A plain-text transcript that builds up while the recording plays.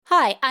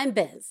Hi, I'm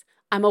Biz.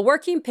 I'm a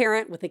working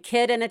parent with a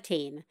kid and a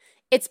teen.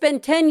 It's been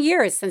 10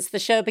 years since the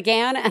show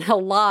began, and a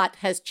lot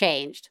has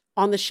changed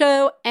on the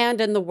show and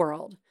in the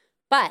world.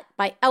 But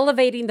by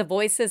elevating the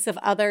voices of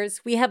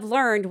others, we have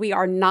learned we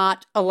are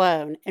not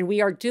alone, and we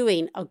are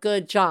doing a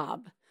good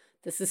job.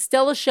 This is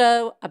still a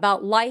show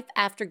about life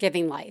after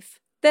giving life.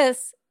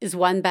 This is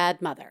One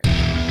Bad Mother.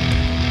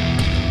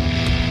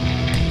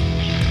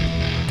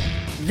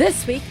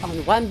 This week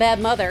on One Bad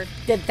Mother,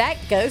 did that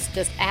ghost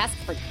just ask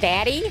for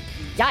daddy?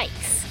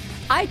 Yikes.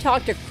 I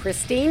talked to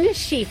Christine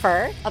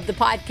Schieffer of the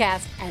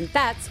podcast, and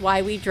that's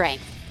why we drank.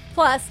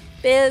 Plus,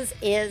 Biz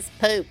is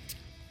pooped.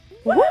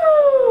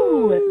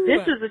 Woo!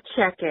 This is a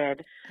check-in.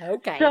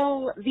 Okay.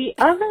 So the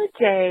other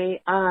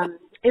day,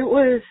 it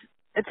was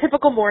a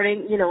typical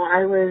morning. You know,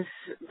 I was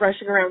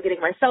rushing around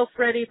getting myself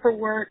ready for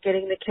work,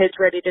 getting the kids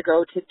ready to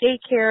go to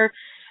daycare,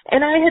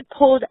 and I had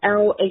pulled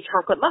out a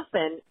chocolate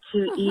muffin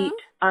to eat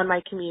on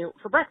my commute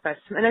for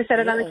breakfast. And I set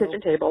it on the kitchen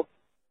table.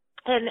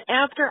 And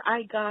after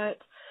I got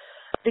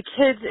the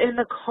kids in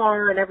the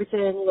car and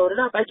everything loaded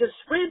up, I just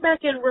ran back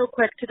in real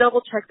quick to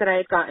double check that I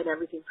had gotten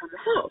everything from the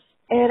house.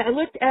 And I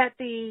looked at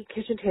the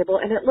kitchen table,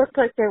 and it looked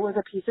like there was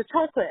a piece of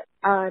chocolate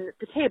on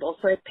the table.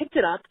 So I picked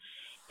it up,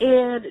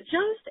 and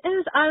just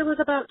as I was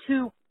about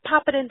to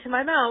pop it into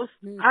my mouth,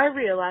 I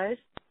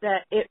realized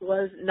that it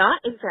was not,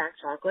 in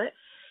fact, chocolate.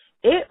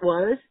 It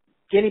was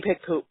guinea pig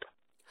poop.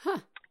 Huh.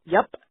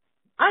 Yep.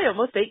 I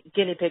almost ate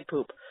guinea pig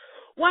poop.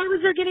 Why was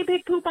there guinea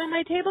pig poop on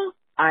my table?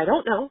 I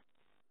don't know.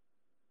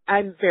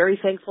 I'm very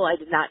thankful I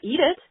did not eat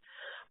it.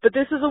 But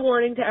this is a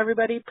warning to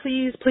everybody.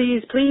 Please,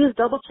 please, please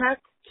double check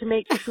to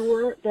make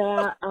sure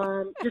that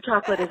your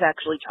chocolate is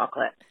actually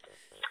chocolate.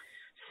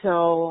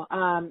 So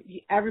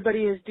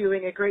everybody is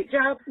doing a great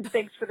job.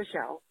 Thanks for the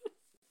show.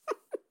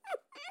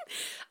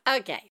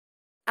 Okay.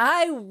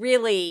 I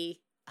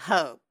really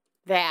hope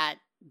that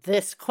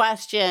this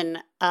question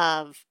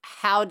of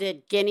how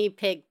did guinea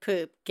pig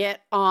poop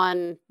get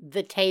on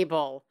the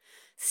table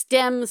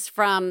stems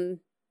from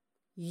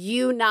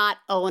you not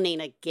owning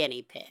a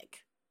guinea pig.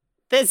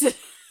 This is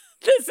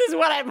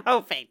what I'm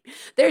hoping.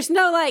 There's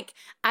no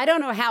I don't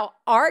know how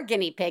our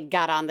guinea pig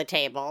got on the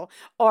table,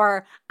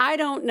 or I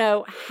don't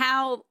know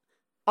how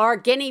our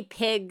guinea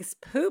pig's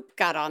poop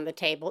got on the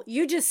table.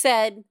 You just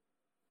said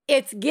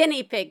it's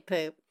guinea pig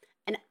poop,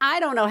 and I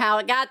don't know how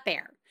it got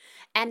there.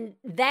 And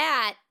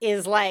that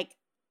is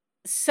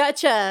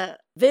such a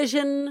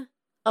vision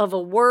of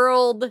a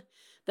world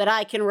that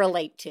I can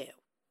relate to,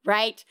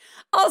 right?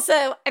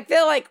 Also, I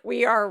feel like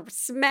we are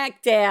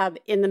smack dab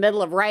in the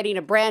middle of writing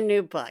a brand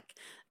new book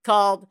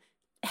called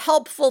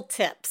Helpful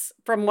Tips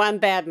from One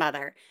Bad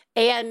Mother.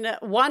 And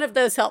one of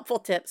those helpful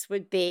tips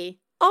would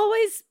be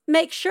always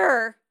make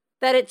sure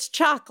that it's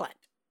chocolate,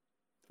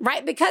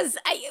 right? Because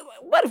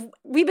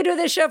we've been doing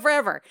this show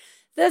forever.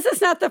 This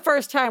is not the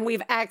first time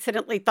we've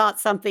accidentally thought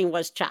something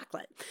was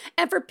chocolate.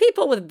 And for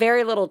people with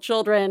very little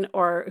children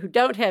or who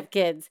don't have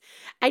kids,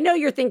 I know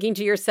you're thinking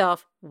to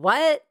yourself,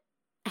 what?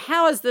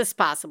 How is this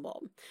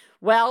possible?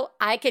 Well,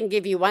 I can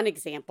give you one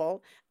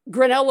example.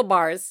 Granola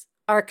bars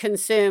are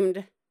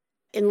consumed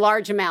in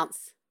large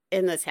amounts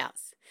in this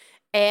house.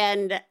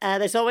 And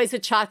there's always a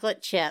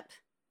chocolate chip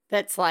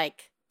that's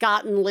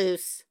gotten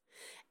loose.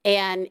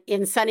 And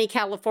in sunny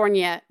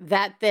California,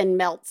 that then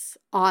melts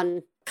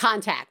on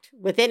contact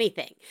with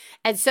anything.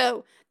 And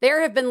so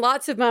there have been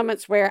lots of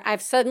moments where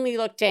I've suddenly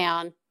looked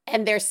down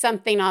and there's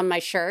something on my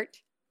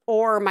shirt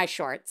or my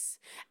shorts.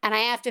 And I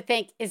have to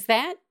think, is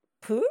that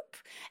poop?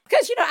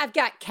 Because, I've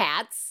got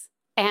cats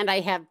and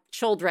I have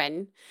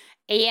children.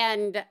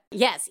 And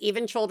yes,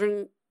 even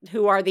children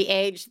who are the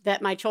age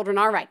that my children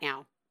are right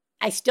now,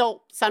 I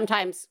still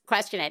sometimes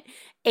question it.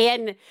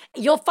 And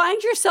you'll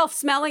find yourself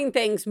smelling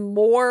things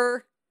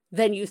more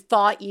than you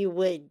thought you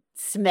would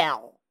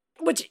smell,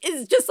 which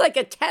is just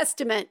a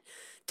testament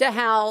to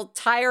how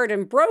tired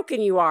and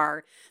broken you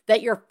are,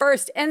 that your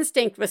first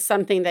instinct was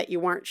something that you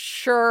weren't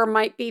sure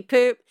might be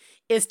poop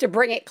is to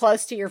bring it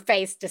close to your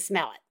face to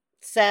smell it.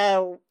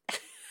 So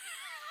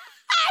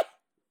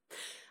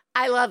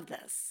I love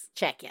this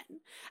check-in.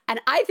 And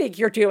I think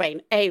you're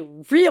doing a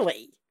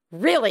really,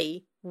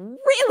 really,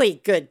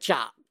 really good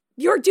job.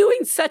 You're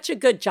doing such a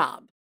good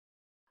job.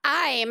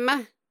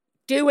 I'm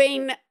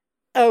doing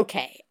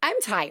okay.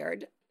 I'm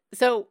tired.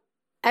 So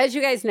as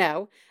you guys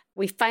know,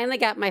 we finally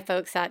got my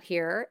folks out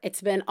here. It's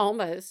been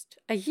almost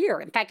a year.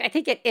 In fact, I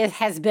think it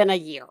has been a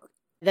year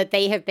that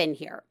they have been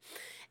here.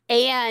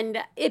 And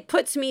it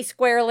puts me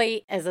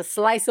squarely as a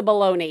slice of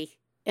bologna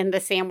in the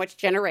sandwich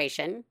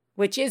generation,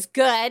 which is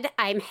good.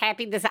 I'm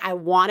happy I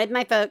wanted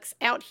my folks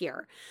out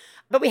here.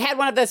 But we had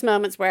one of those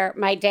moments where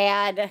my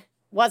dad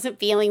wasn't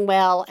feeling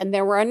well, and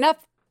there were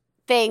enough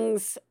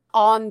things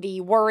on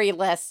the worry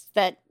list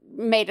that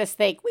made us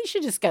think we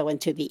should just go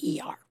into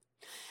the ER.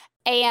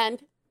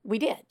 And we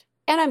did.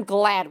 And I'm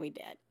glad we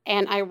did.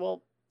 And I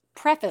will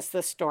preface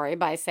this story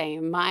by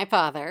saying my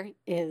father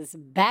is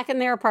back in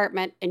their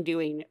apartment and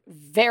doing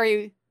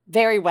very,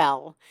 very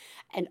well.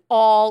 And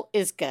all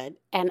is good.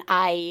 And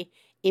I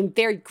am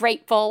very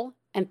grateful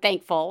and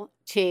thankful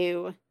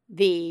to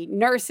the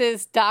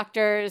nurses,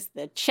 doctors,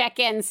 the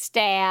check-in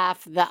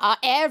staff,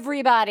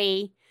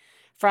 everybody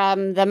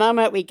from the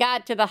moment we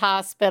got to the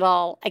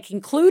hospital,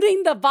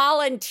 including the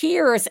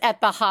volunteers at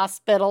the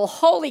hospital.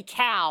 Holy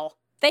cow,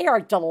 they are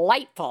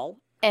delightful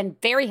and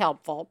very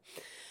helpful.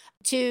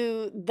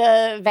 To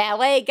the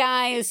valet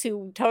guys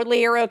who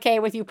totally are okay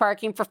with you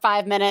parking for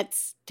 5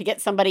 minutes to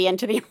get somebody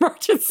into the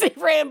emergency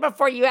room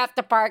before you have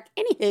to park.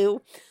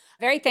 Anywho,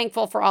 very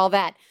thankful for all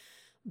that.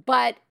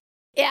 But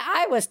yeah,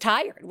 I was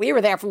tired. We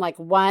were there from like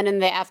 1 in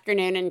the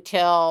afternoon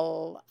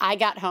until I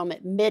got home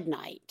at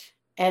midnight.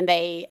 And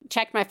they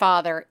checked my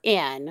father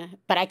in,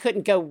 but I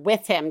couldn't go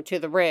with him to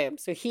the room.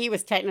 So he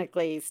was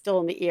technically still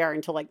in the ER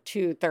until like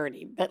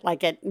 2:30. But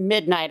like at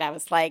midnight, I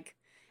was like,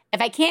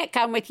 if I can't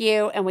come with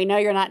you and we know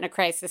you're not in a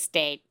crisis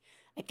state,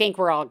 I think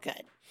we're all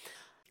good.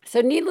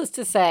 So needless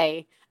to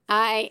say,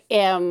 I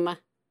am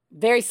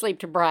very sleep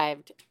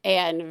deprived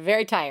and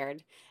very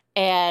tired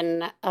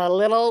and a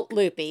little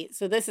loopy.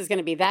 So this is going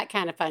to be that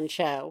kind of fun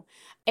show.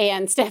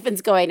 And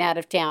Stefan's going out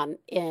of town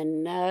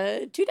in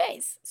 2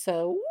 days.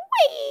 So,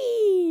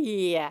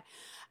 whee!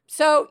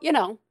 So,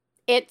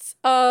 it's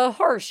a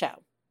horror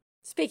show.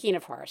 Speaking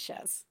of horror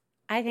shows,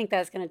 I think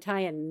that's going to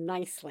tie in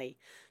nicely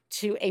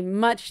to a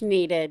much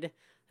needed,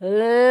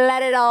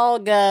 let it all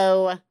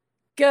go,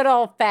 good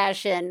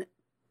old-fashioned,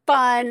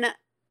 fun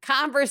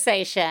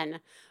conversation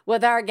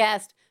with our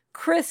guest,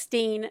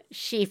 Christine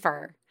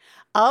Schieffer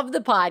of the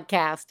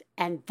podcast,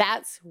 And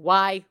That's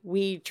Why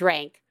We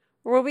Drink,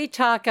 where we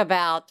talk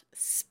about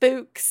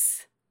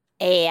spooks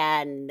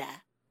and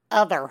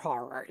other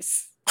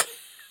horrors.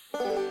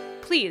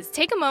 Please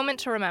take a moment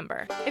to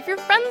remember, if you're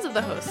friends of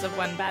the hosts of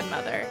One Bad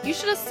Mother, you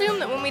should assume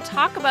that when we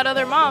talk about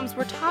other moms,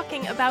 we're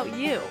talking about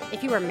you.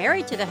 If you are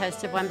married to the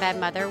hosts of One Bad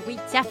Mother, we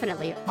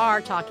definitely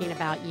are talking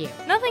about you.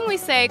 Nothing we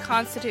say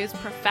constitutes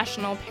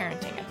professional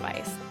parenting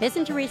advice. Biz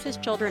and Teresa's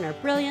children are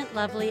brilliant,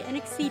 lovely, and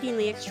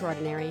exceedingly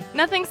extraordinary.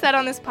 Nothing said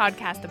on this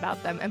podcast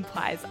about them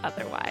implies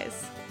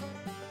otherwise.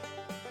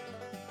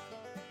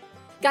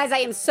 Guys, I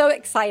am so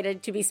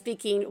excited to be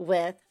speaking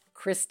with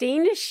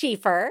Christine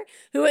Schieffer,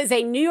 who is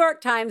a New York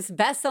Times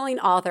bestselling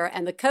author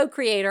and the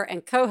co-creator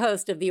and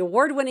co-host of the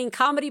award-winning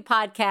comedy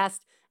podcast,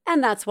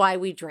 And That's Why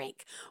We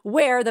Drink,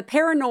 where the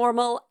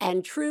paranormal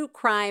and true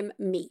crime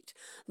meet.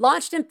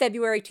 Launched in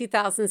February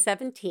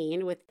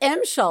 2017 with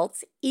M.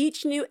 Schultz,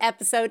 each new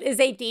episode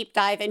is a deep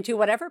dive into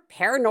whatever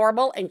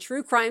paranormal and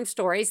true crime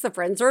stories the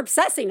friends are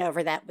obsessing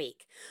over that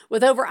week.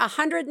 With over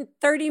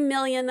 130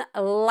 million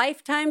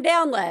lifetime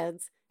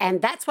downloads, And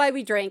That's Why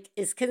We Drink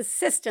is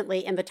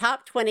consistently in the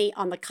top 20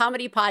 on the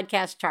comedy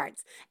podcast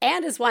charts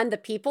and has won the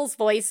People's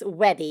Voice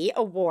Webby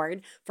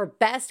Award for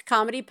Best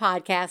Comedy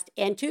Podcast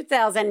in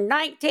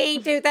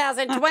 2019,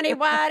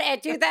 2021,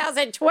 and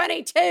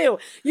 2022.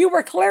 You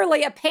were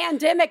clearly a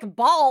pandemic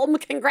balm.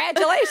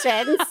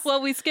 Congratulations.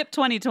 Well, we skipped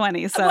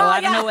 2020, so Well, I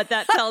don't yeah. know what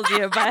that tells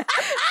you, but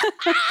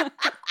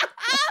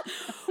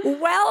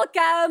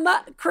Welcome,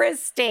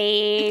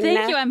 Christine.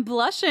 thank you. I'm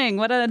blushing.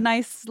 What a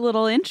nice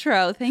little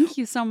intro. Thank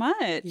you so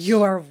much.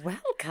 You're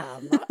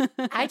welcome.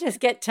 I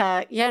just get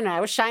to,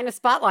 shine a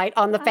spotlight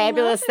on the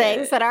fabulous love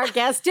things it. that our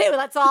guests do.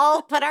 Let's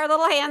all put our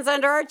little hands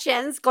under our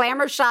chins,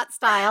 glamour shot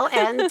style,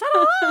 and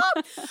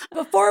ta-da!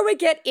 Before we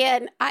get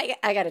in, I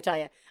got to tell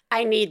you,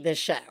 I need this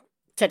show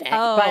today.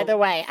 Oh. By the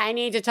way, I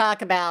need to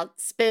talk about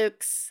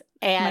spooks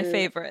and My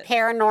favorite.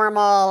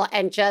 paranormal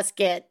and just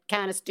get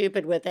kind of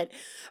stupid with it.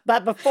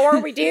 But before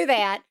we do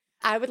that,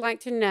 I would like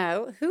to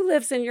know who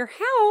lives in your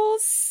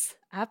house.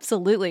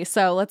 Absolutely.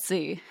 So let's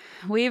see.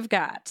 We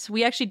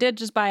actually did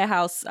just buy a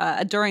house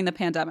during the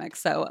pandemic.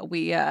 So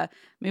we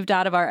moved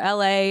out of our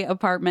LA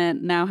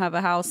apartment, now have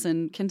a house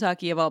in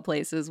Kentucky of all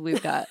places.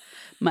 We've got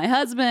my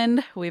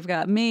husband, we've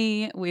got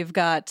me, we've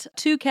got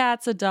 2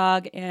 cats, a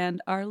dog, and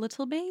our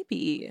little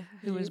baby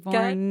who was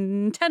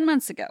born 10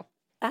 months ago.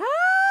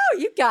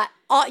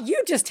 Oh,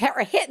 you just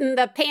are hitting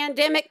the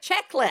pandemic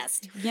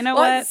checklist. You know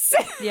Let's-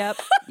 what?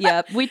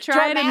 Yep. We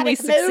tried and we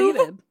Dramatic move.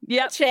 succeeded.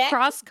 Yep. Check.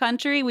 Cross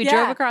country. We Yeah.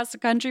 drove across the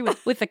country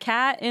with a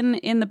cat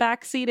in the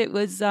back seat. It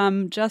was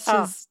just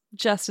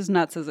as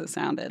nuts as it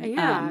sounded.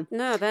 Yeah,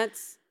 no, that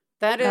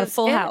Got is a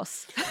full it.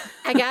 house.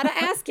 I gotta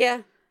ask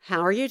you,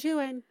 how are you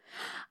doing?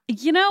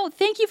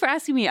 Thank you for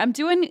asking me. I'm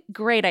doing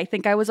great. I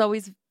think I was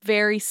always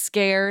very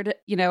scared.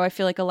 I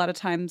feel like a lot of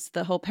times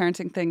the whole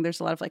parenting thing, there's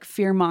a lot of like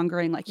fear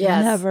mongering, like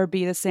Yes. you'll never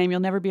be the same. You'll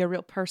never be a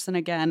real person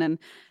again. And,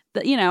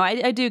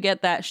 I do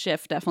get that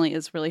shift definitely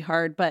is really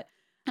hard. But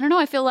I don't know.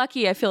 I feel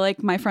lucky. I feel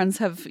like my friends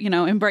have,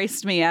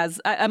 embraced me as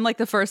I'm like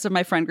the first of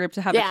my friend group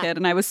to have Yeah. a kid.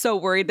 And I was so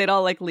worried they'd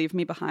all like leave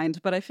me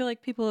behind. But I feel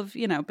like people have,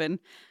 been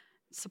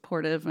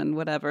supportive and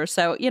whatever.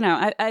 So,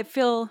 I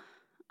feel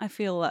I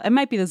feel it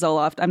might be the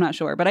Zoloft. I'm not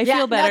sure, but I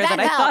feel better than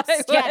I thought I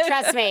would. Yeah,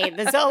 trust me,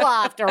 the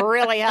Zoloft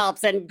really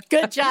helps, and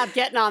good job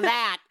getting on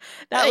that.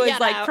 That was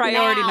like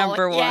priority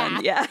number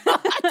one. Yeah.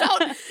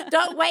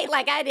 don't wait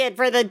like I did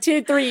for the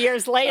 2-3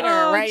 years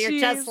later, where you're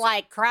just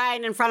like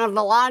crying in front of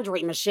the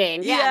laundry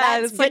machine. Yeah,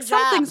 that's it's like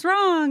something's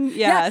wrong.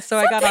 Yeah, so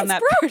I got on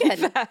that pretty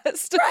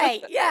fast.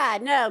 Right? Yeah.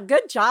 No.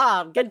 Good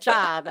job. Good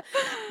job.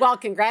 Well,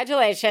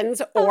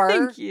 congratulations, or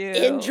thank you.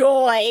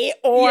 Enjoy,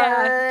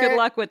 or good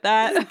luck with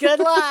that. Good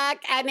luck.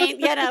 I mean,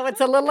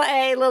 it's a little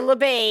A, little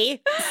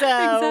B.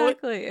 So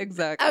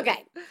exactly.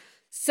 Okay.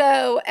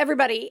 So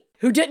everybody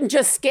who didn't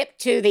just skip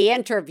to the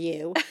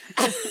interview,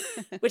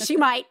 which you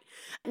might,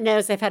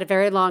 knows I've had a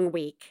very long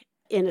week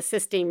in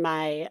assisting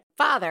my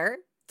father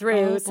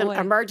through some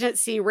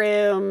emergency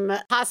room,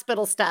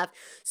 hospital stuff.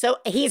 So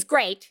he's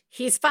great.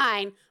 He's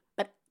fine.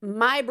 But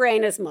my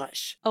brain is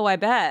mush. Oh, I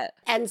bet.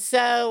 And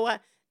so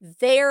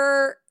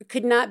there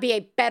could not be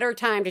a better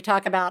time to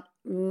talk about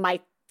my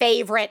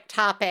favorite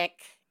topic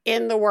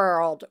in the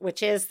world,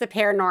 which is the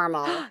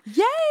paranormal.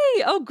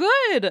 Yay! Oh,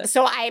 good.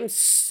 So I am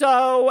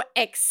so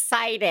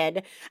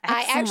excited.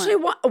 Excellent. I actually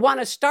want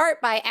to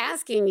start by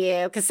asking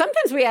you, because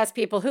sometimes we ask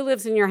people who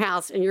lives in your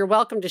house, and you're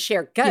welcome to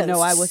share ghosts.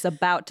 I was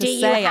about to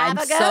say, I'm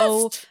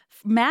so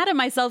mad at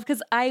myself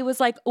because I was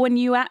like, when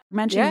you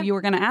mentioned you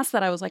were going to ask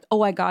that, I was like,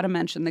 oh, I got to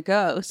mention the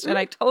ghost. And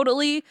I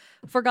totally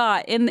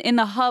forgot in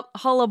the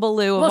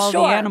hullabaloo of all the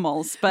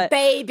animals. But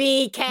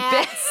baby,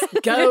 cats,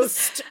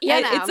 ghost,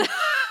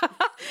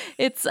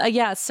 It's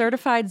a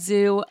certified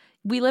zoo.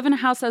 We live in a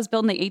house that was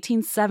built in the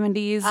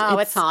 1870s. Oh,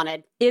 it's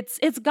haunted.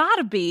 It's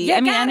gotta be.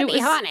 Yeah, gotta be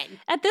haunted.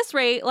 At this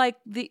rate, like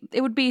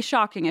it would be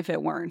shocking if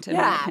it weren't, in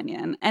my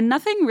opinion. And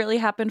nothing really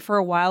happened for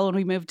a while when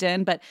we moved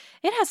in, but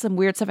it has some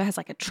weird stuff. It has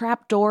like a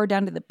trap door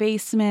down to the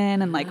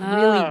basement and like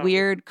really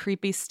weird,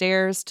 creepy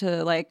stairs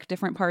to like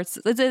different parts.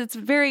 It's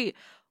very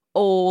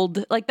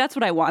old. Like that's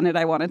what I wanted.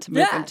 I wanted to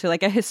move into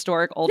like a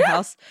historic old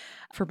house,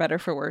 for better,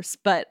 for worse.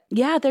 But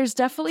yeah, there's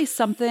definitely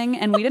something.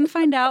 And we didn't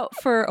find out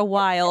for a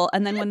while.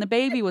 And then when the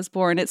baby was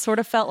born, it sort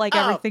of felt like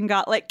everything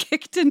got like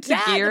kicked into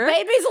gear. The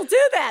babies will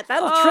do that.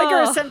 That'll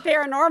trigger some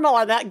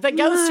paranormal. And the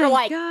ghosts are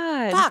like,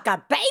 fuck,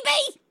 a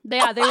baby?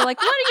 Yeah, they were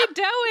like, what are you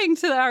doing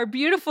to our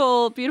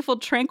beautiful, beautiful,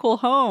 tranquil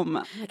home?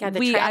 Oh my God,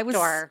 the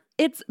trapdoor.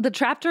 The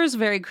trapdoor is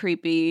very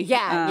creepy.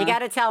 Yeah, you got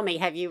to tell me.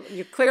 Have you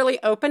clearly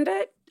opened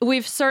it?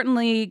 We've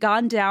certainly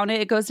gone down it.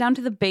 It goes down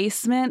to the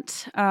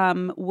basement,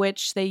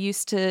 which they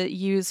used to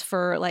use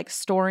for like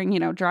storing,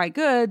 dry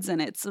goods.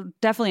 And it's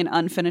definitely an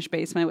unfinished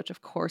basement, which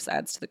of course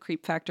adds to the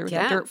creep factor with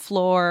the dirt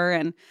floor.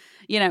 And,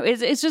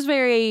 it's just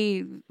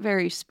very,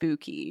 very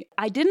spooky.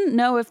 I didn't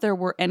know if there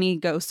were any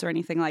ghosts or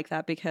anything like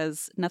that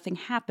because nothing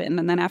happened.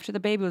 And then after the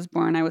baby was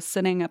born, I was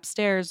sitting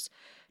upstairs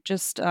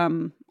just, I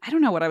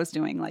don't know what I was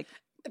doing, like,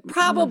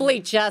 probably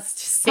just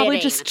sitting. Probably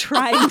just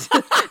trying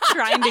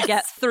to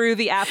get through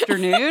the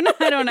afternoon.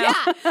 I don't know.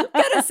 Yeah,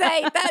 gotta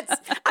say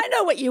I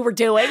know what you were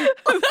doing.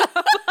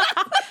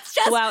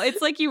 Wow,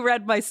 it's like you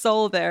read my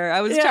soul there.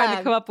 I was trying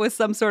to come up with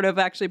some sort of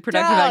actually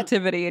productive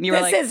activity, and you were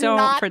like,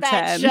 "Don't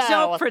pretend.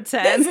 Don't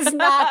pretend. This is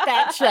not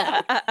that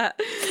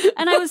show."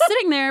 And I was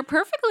sitting there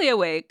perfectly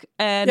awake,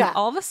 and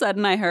all of a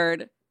sudden I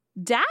heard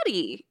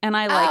 "Daddy," and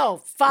I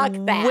fuck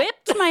that,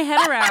 whipped my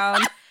head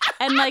around,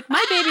 and like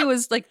my baby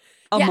was like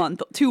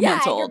month, 2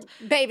 months old.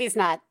 Baby's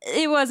not.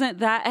 It wasn't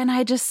that. And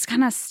I just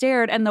kind of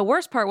stared. And the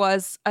worst part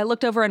was I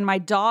looked over and my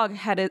dog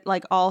had it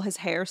like all his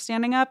hair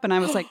standing up. And I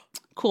was like,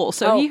 cool.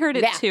 So he heard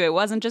it too. It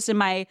wasn't just in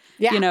my,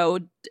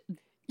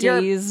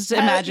 dazed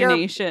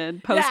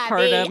imagination,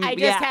 postpartum. I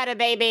just had a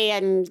baby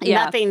and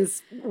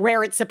nothing's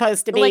where it's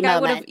supposed to be. Like I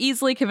would have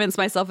easily convinced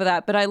myself of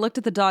that, but I looked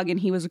at the dog and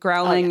he was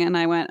growling and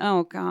I went,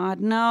 oh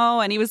God,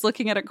 no. And he was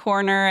looking at a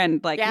corner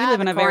and like we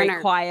live in a very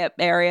quiet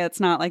area.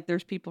 It's not like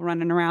there's people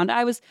running around.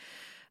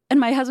 And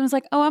my husband was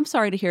like, oh, I'm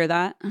sorry to hear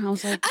that. And I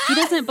was like, he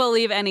doesn't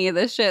believe any of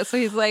this shit. So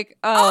he's like,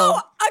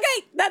 oh.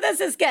 Okay. Now this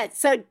is good.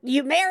 So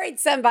you married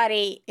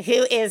somebody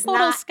who is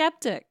total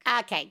skeptic.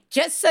 Okay.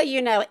 Just so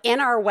you know,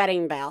 in our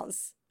wedding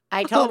bells,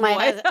 I told my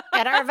husband,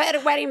 at our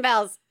wedding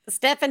bells,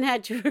 Stefan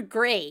had to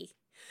agree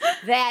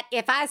that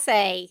if I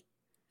say,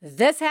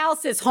 this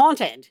house is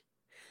haunted,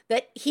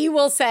 that he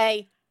will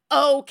say,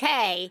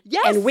 okay,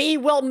 and we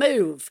will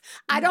move.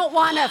 I don't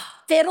want to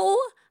fiddle.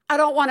 I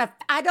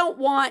don't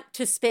want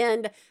to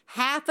spend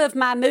half of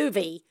my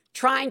movie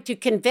trying to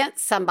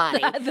convince somebody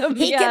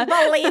he can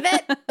believe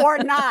it or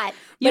not.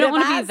 You don't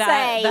want to be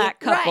that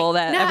couple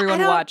that everyone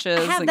watches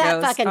and goes,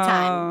 that fucking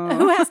time.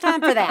 Who has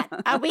time for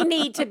that? We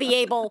need to be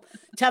able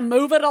to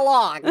move it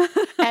along.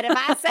 And if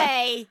I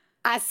say,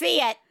 I see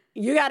it,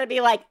 you got to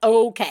be like,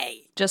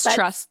 okay. Just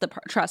trust it.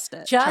 Trust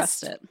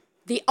it.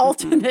 The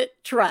ultimate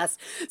trust.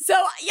 So,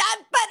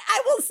 but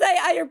I will say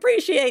I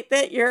appreciate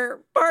that your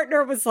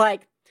partner was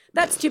like,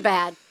 that's too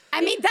bad.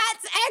 I mean,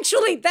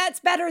 that's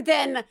better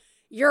than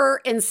you're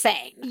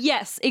insane.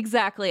 Yes,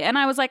 exactly. And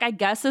I was like, I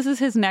guess this is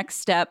his next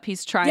step.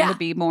 He's trying to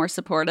be more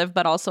supportive,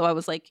 but also I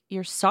was like,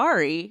 you're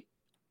sorry.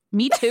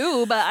 me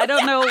too, but I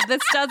don't know.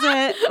 This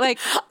doesn't like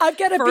I'm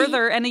gonna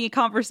further any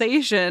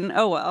conversation.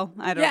 Oh, well,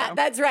 I don't know. Yeah,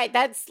 that's right.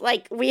 That's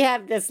like, we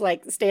have this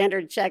like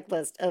standard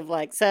checklist of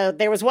like, so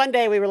there was one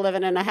day we were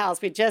living in a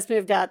house. We just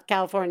moved out to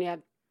California.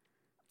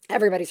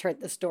 Everybody's heard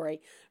this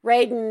story.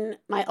 Raiden,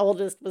 my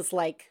oldest, was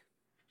like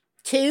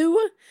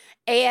 2,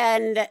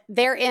 and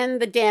they're in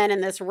the den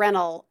in this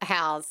rental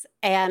house.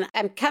 And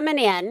I'm coming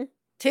in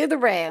to the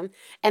room,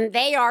 and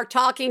they are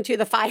talking to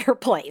the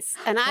fireplace.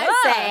 And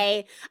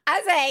I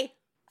say,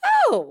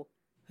 oh,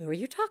 who are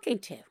you talking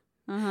to?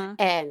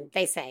 And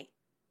they say,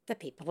 the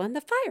people in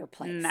the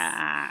fireplace.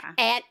 Nah.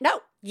 And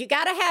no, you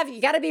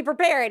gotta be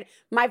prepared.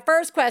 My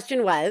first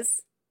question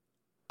was,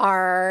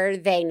 are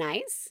they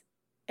nice?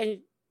 And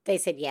they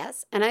said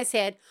yes. And I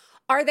said,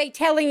 are they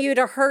telling you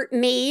to hurt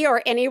me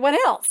or anyone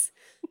else?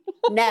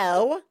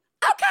 No.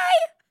 Okay.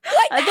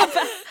 Like, have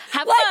fun.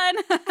 Have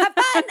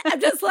fun.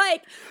 I'm just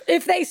like,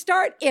 if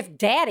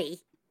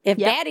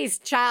daddy's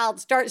child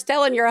starts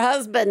telling your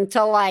husband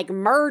to like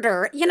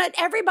murder,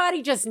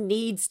 everybody just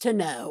needs to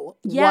know.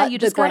 Yeah, what you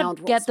just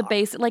gotta get the are.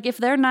 basic. Like, if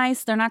they're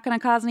nice, they're not gonna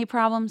cause any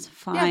problems.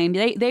 Fine,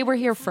 they were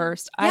here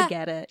first. I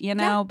get it,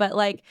 But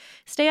like,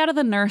 stay out of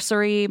the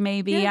nursery.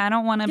 Maybe I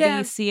don't want to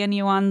be seeing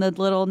you on the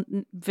little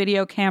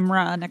video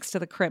camera next to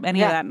the crib.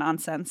 Any of that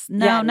nonsense.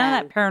 No, none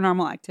of that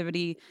paranormal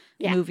activity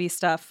movie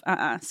stuff.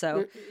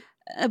 So.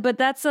 But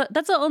that's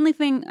the only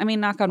thing. I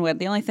mean, knock on wood.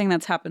 The only thing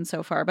that's happened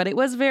so far. But it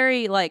was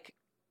very like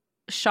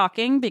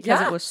shocking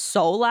because it was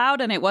so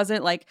loud, and it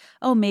wasn't like,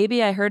 oh,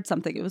 maybe I heard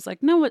something. It was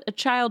like, no, a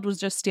child was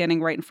just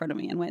standing right in front of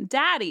me and went,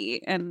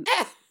 "Daddy," and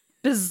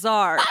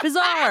bizarre.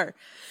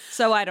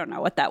 So I don't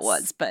know what that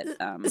was, but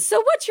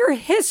so what's your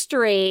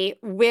history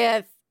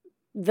with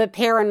the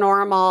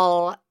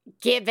paranormal?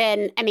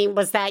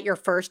 Was that your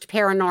first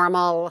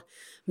paranormal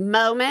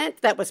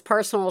moment that was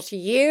personal to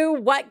you?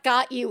 What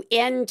got you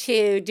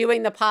into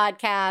doing the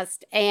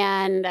podcast?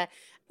 And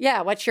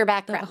what's your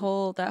background?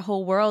 That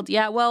whole world.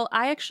 Yeah, well,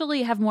 I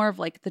actually have more of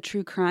like the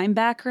true crime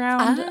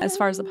background as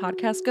far as the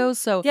podcast goes.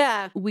 So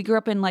we grew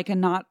up in like a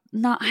not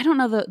I don't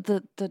know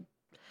the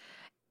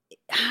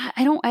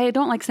I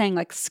don't like saying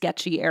like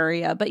sketchy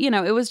area, but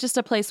it was just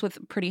a place with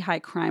pretty high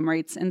crime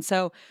rates. And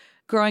so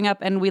growing up,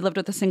 and we lived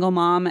with a single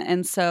mom,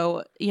 and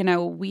so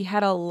we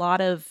had a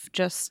lot of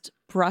just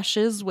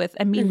brushes with,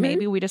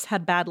 maybe we just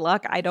had bad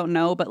luck, I don't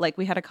know, but like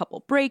we had a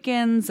couple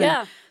break-ins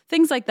and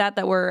things like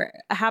that were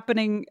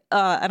happening,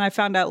 and I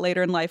found out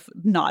later in life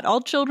not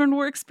all children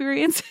were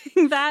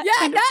experiencing that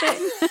kind of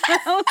thing.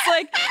 I was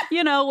like,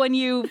 when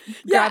you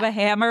grab a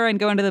hammer and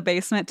go into the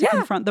basement to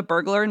confront the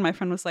burglar, and my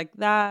friend was like,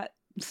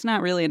 it's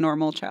not really a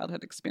normal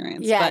childhood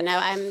experience.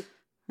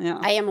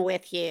 I am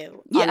with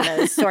you on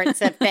those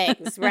sorts of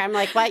things where I'm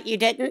like, what? You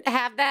didn't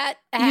have that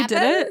happen? You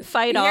didn't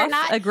fight off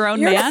a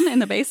grown man in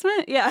the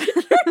basement? Yeah.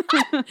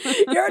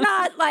 You're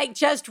not like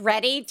just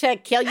ready to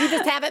kill. You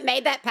just haven't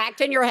made that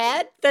pact in your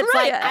head that's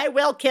like, I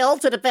will kill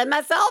to defend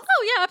myself.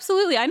 Oh, yeah,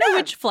 absolutely. I know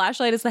which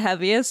flashlight is the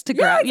heaviest to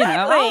grab,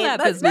 all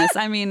that business.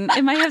 I mean,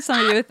 it might have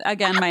something to do with,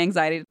 again, my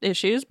anxiety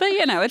issues, but,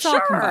 it's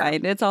all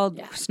combined. It's all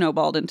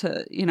snowballed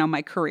into,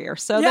 my career.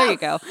 So there you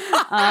go.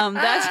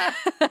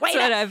 That's way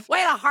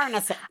to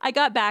harness it. I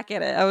got back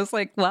at it. I was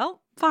like, well,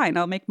 fine,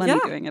 I'll make money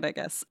doing it, I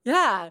guess.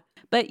 Yeah.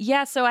 But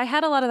so I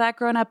had a lot of that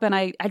growing up, and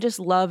I just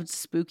loved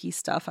spooky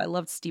stuff. I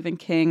loved Stephen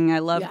King. I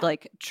loved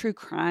like true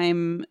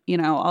crime,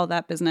 all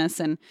that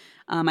business. And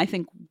I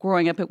think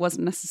growing up, it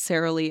wasn't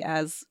necessarily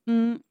as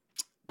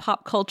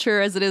pop culture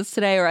as it is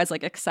today, or as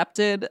like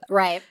accepted.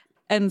 Right.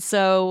 And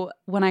so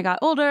when I got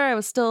older, I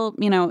was still,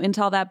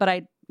 into all that, but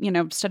I,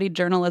 studied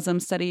journalism,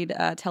 studied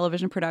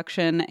television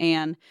production,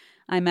 and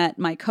I met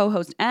my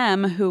co-host,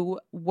 Em, who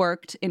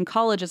worked in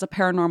college as a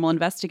paranormal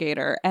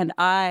investigator. And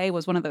I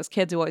was one of those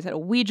kids who always had a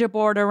Ouija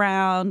board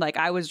around. Like,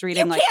 I was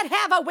reading You can't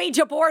have a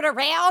Ouija board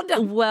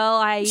around.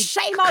 Well,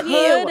 Shame on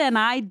you. And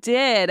I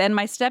did. And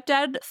my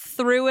stepdad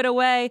threw it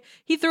away.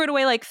 He threw it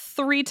away like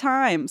 3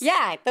 times.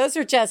 Yeah, those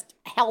are just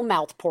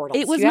hellmouth portals.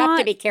 You have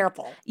to be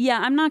careful. Yeah,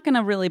 I'm not going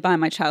to really buy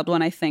my child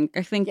one, I think.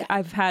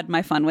 I've had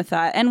my fun with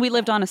that. And we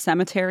lived on a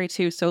cemetery,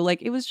 too. So,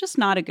 like, it was just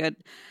not a good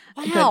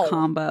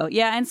combo.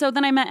 Yeah. And so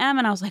then I met Em,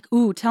 and I was like,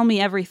 ooh, tell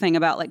me everything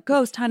about like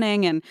ghost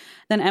hunting. And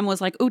then Em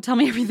was like, ooh, tell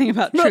me everything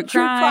about true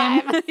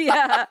crime.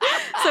 Yeah.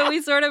 So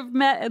we sort of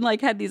met and like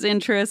had these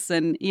interests,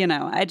 and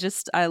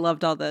I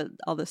loved all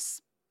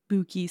this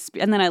spooky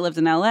and then I lived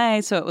in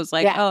LA, so it was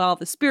like all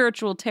the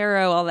spiritual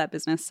tarot, all that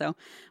business. So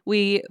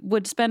we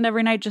would spend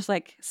every night just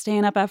like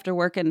staying up after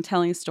work and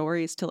telling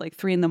stories till like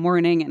 3 a.m.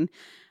 And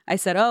I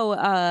said,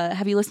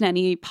 have you listened to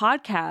any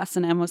podcasts?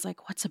 And Em was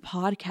like, what's a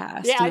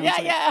podcast?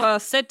 Yeah. Well,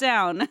 sit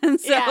down. And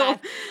so,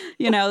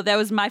 that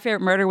was My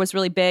Favorite Murder was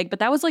really big, but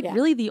that was like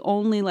really the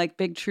only like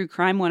big true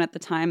crime one at the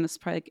time. This is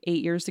probably like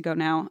 8 years ago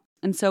now.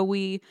 And so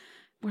we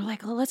were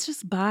like, well, let's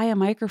just buy a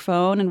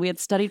microphone. And we had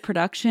studied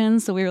production.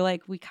 So we were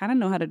like, we kind of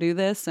know how to do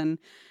this. And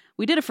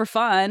we did it for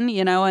fun,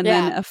 and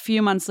then a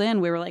few months in,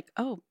 we were like,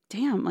 oh,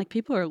 damn, like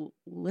people are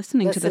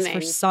listening to this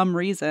for some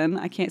reason.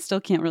 I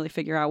can't really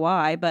figure out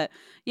why, but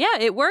yeah,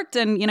 it worked.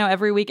 And,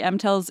 every week Em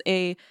tells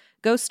a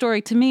ghost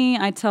story to me.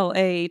 I tell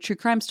a true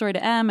crime story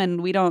to Em,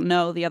 and we don't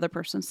know the other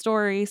person's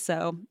story.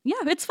 So yeah,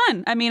 it's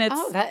fun. I mean,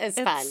 that is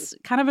fun. It's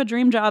kind of a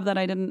dream job that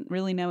I didn't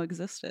really know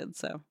existed.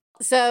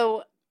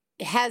 So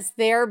has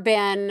there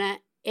been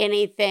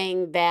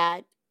anything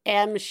that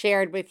Em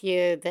shared with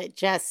you that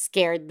just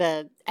scared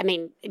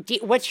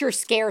what's your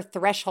scare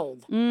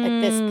threshold at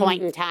this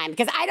point in time?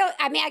 Because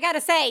I got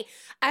to say,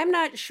 I'm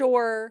not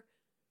sure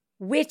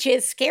which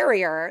is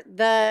scarier,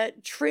 the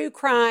true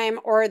crime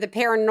or the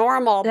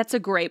paranormal. That's a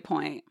great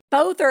point.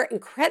 Both are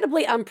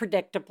incredibly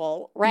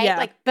unpredictable, right? Yeah.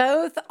 Like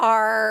both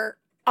are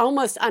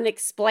almost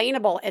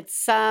unexplainable at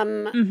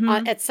some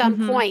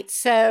point.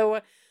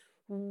 So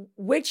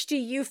which do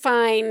you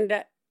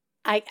find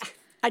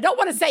I don't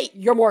want to say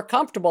you're more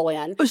comfortable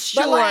in.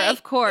 Sure,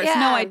 of course. Yeah.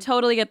 No, I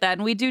totally get that.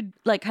 And we do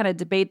like kind of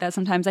debate that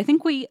sometimes. I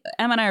think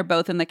Em and I are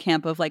both in the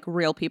camp of like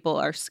real people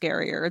are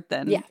scarier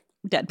than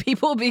dead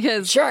people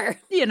because,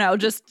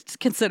 just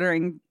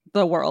considering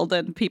the world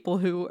and people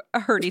who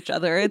hurt each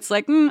other, it's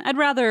like, I'd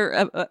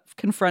rather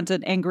confront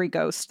an angry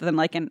ghost than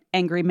like an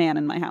angry man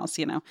in my house,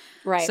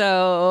 Right.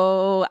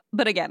 So,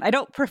 but again, I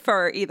don't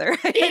prefer either.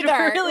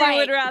 I really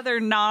would rather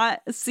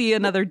not see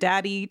another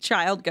daddy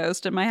child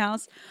ghost in my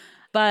house.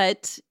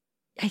 But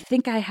I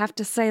think I have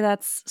to say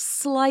that's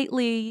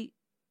slightly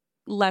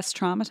less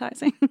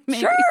traumatizing.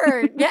 Maybe.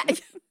 Sure. Yeah.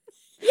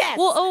 Yes.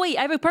 Well, wait,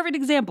 I have a perfect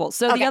example.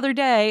 So the other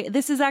day,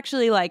 this is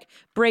actually like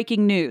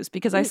breaking news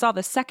because I saw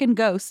the second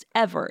ghost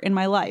ever in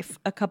my life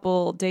a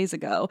couple days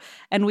ago.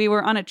 And we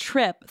were on a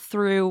trip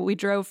we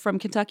drove from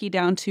Kentucky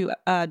down to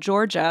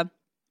Georgia.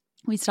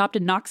 We stopped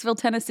in Knoxville,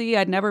 Tennessee.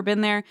 I'd never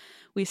been there.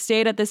 We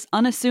stayed at this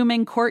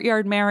unassuming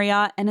Courtyard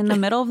Marriott. And in the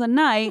middle of the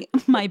night,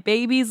 my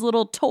baby's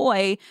little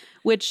toy,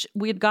 which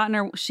we had gotten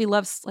her, she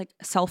loves like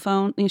a cell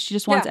phone. She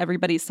just wants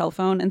everybody's cell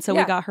phone. And so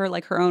we got her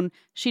like her own,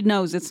 she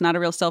knows it's not a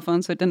real cell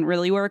phone, so it didn't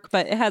really work,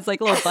 but it has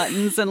like little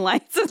buttons and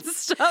lights and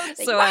stuff.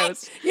 So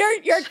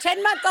Your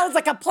 10-month-old's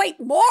like a complete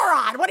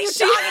moron. What are you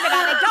talking about?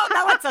 I don't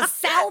know it's a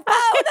cell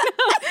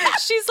phone.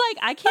 She's like,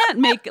 I can't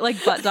make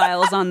like butt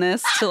dials on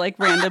this to like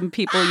random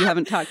people you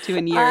haven't talked to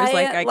in years.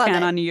 I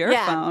can on your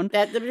phone.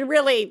 That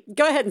really,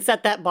 go ahead and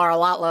set that bar a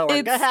lot lower.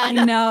 Go ahead. I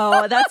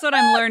know. That's what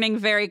I'm learning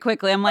very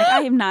quickly. I'm like,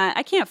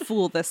 I can't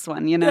fool this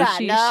one. She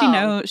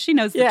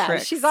knows the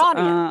tricks. She's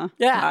on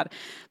you. God.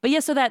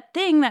 But so that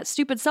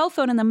stupid cell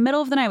phone in the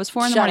middle of the night, it was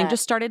 4 a.m,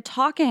 just started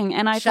talking.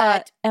 And I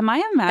thought, am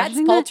I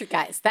imagining That's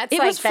Poltergeist. That's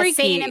like the freaky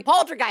scene in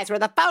Poltergeist where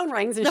the phone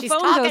rings and she's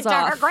talking to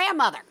her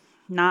grandmother.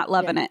 Not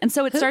loving it. And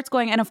so it starts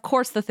going. And of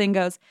course the thing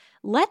goes,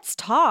 let's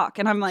talk.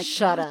 And I'm like,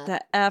 shut up. The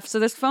F. So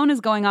this phone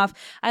is going off.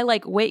 I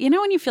like, wait,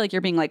 when you feel like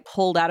you're being like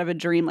pulled out of a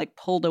dream, like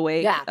pulled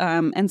awake. Yeah.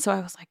 And so I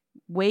was like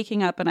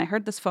waking up and I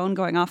heard this phone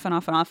going off and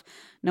off and off.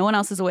 No one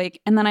else is awake.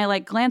 And then I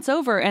like glance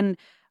over and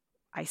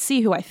I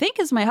see who I think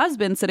is my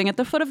husband sitting at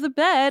the foot of the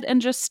bed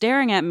and just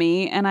staring at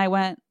me. And I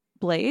went,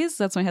 Blaze,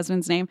 that's my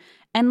husband's name.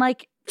 And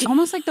like,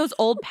 almost like those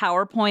old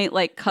PowerPoint,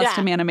 like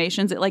custom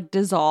animations, it like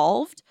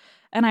dissolved.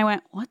 And I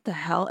went, what the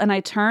hell? And I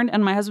turned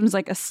and my husband's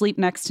like asleep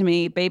next to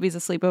me. Baby's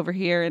asleep over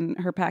here in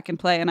her pack and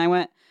play. And I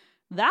went,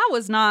 that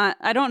was not,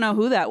 I don't know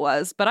who that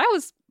was, but I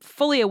was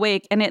fully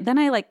awake. And then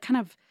I like kind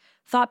of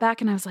thought back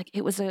and I was like,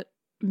 it was a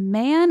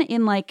man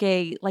in like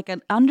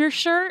an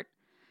undershirt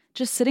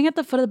just sitting at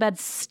the foot of the bed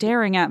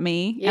staring at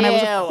me. Ew. And I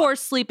was, of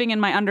course, sleeping in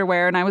my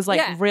underwear. And I was like,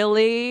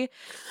 really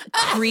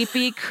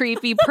creepy,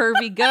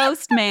 pervy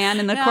ghost man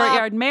in the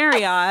Courtyard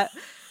Marriott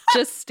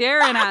just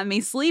staring at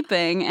me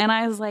sleeping. And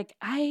I was like,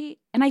 I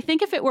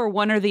think if it were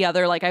one or the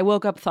other, like I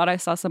woke up, thought I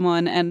saw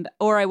someone,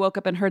 or I woke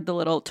up and heard the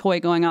little toy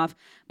going off.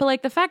 But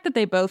like the fact that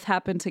they both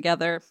happened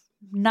together,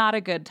 not a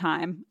good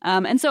time.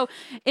 And so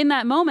in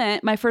that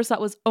moment, my first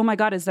thought was, oh my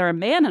God, is there a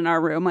man in our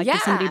room? Like,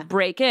 did somebody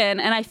break in?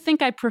 And I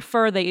think I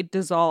prefer they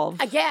dissolve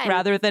again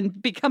rather than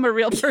become a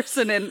real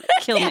person and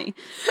kill me.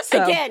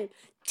 So. Again,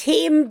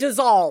 team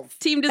dissolve.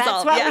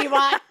 That's what we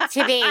want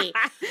to be.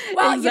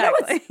 Well,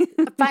 exactly. You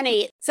know what's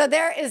funny? So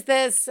there is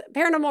this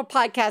paranormal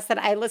podcast that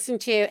I listen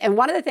to. And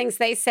one of the things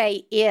they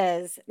say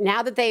is,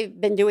 now that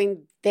they've been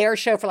doing their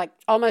show for like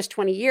almost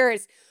 20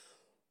 years,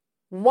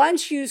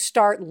 once you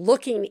start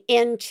looking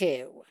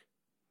into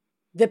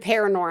the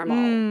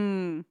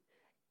paranormal,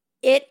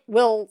 it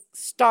will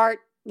start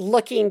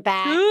looking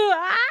back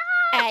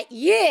at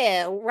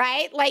you,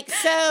 right? Like,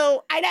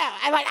 so I know,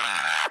 I'm like,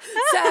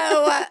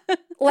 so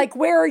like,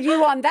 where are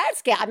you on that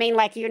scale? I mean,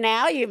 like you've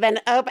been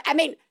open. I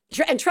mean,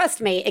 and trust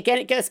me, again,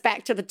 it goes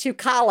back to the 2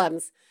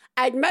 columns.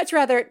 I'd much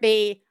rather it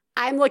be,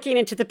 I'm looking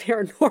into the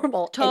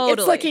paranormal. Totally. And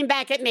it's looking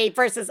back at me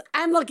versus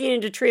I'm looking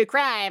into true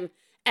crime.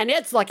 And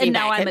it's looking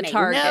back at me. And now I'm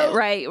a target. No,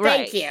 right.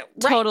 Thank you.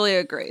 Totally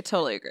agree.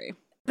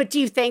 But do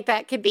you think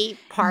that could be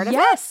part of it?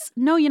 Yes.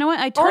 No, you know what?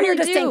 I totally do. Or you're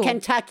just in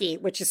Kentucky,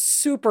 which is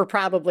super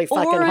probably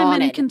fucking haunted. Or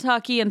I'm in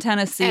Kentucky and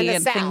Tennessee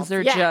and things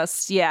are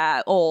just,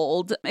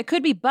 old. It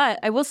could be, but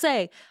I will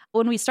say,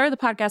 when we started the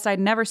podcast, I'd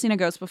never seen a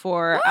ghost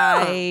before.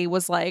 I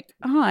was like,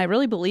 I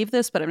really believe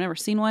this, but I've never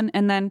seen one.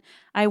 And then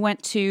I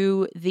went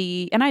to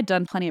and I'd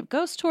done plenty of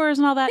ghost tours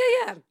and all that.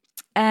 Yeah.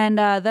 And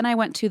then I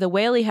went to the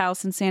Whaley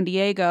House in San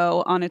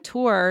Diego on a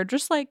tour,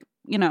 just like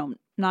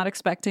not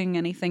expecting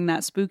anything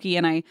that spooky.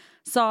 And I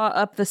saw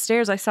up the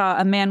stairs, I saw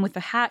a man with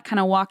a hat kind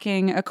of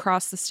walking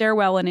across the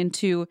stairwell and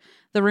into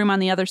the room on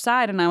the other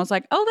side. And I was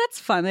like, oh, that's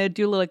fun. They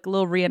do like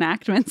little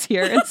reenactments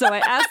here. And so I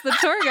asked the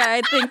tour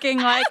guide thinking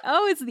like,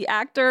 oh, is the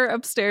actor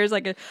upstairs?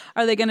 Like,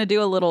 are they going to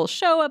do a little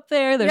show up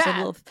there? There's a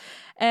little...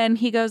 And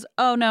he goes,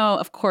 oh, no,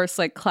 of course,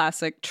 like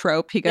classic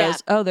trope. He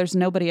goes, oh, there's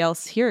nobody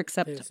else here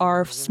except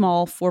our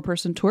small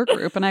 4-person tour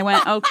group. And I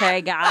went,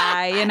 okay,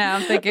 guy,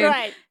 I'm thinking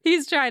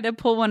he's trying to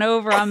pull one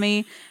over on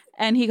me.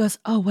 And he goes,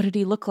 oh, what did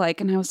he look like?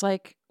 And I was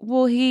like,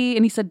 well,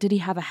 and he said, did he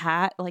have a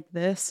hat like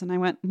this? And I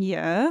went,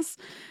 yes.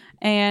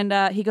 And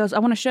he goes, I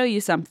want to show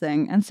you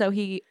something. And so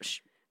he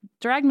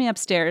dragged me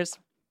upstairs.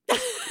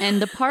 And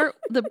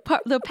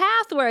the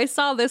path where I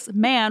saw this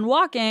man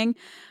walking,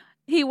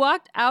 he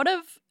walked out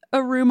of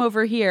a room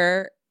over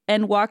here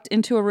and walked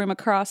into a room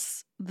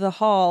across the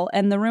hall,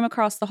 and the room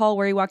across the hall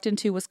where he walked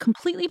into was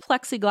completely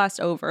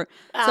plexiglassed over.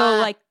 So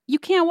like you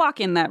can't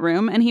walk in that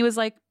room. And he was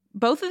like,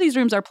 both of these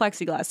rooms are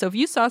plexiglass. So if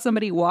you saw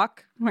somebody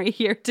walk right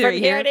here to from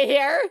here to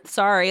here,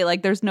 sorry,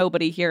 like there's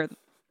nobody here.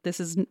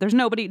 There's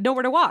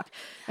nowhere to walk.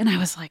 And I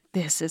was like,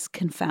 this is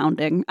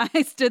confounding.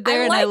 I stood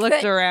there and I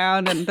looked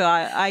around and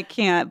thought, I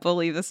can't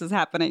believe this is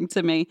happening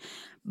to me.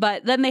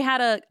 But then they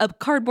had a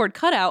cardboard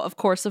cutout, of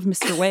course, of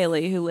Mr.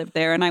 Whaley who lived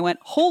there. And I went,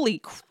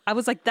 I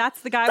was like,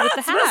 that's the guy with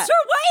the hat. Mr.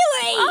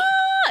 Whaley!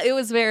 It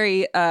was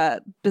very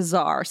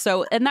bizarre.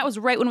 So, and that was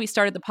right when we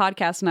started the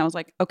podcast. And I was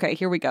like, okay,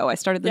 here we go. I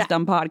started this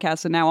dumb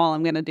podcast. And now all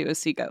I'm going to do is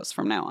see ghosts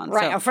from now on.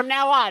 Right. So, from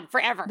now on,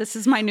 forever. This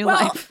is my new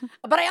life.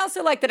 But I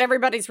also like that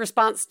everybody's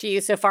response to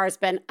you so far has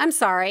been, I'm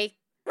sorry.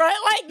 Right?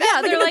 Like that.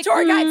 Yeah, they're like, the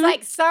tour guide's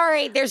like,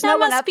 sorry, there's no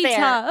one up there.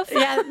 Tough.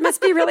 Yeah, it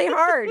must be really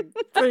hard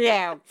for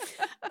you.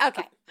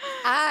 Okay.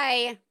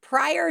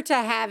 Prior to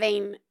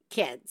having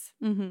kids,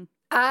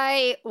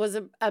 I was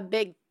a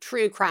big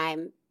true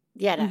crime,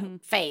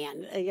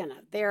 fan.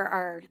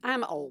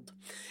 I'm old.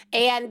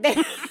 And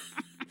then,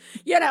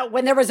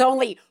 when there was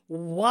only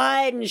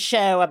one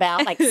show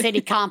about like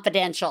City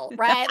Confidential,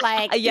 right?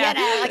 Like,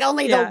 like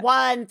only the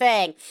one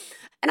thing.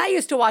 And I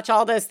used to watch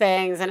all those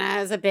things, and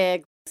I was a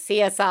big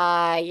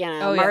CSI,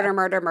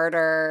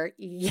 murder,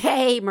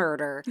 yay,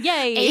 murder.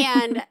 Yay.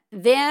 And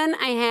then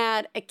I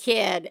had a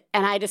kid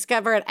and I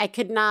discovered I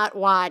could not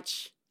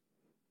watch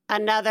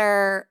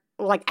another,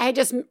 like I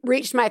just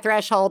reached my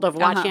threshold of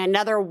watching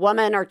another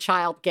woman or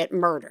child get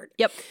murdered.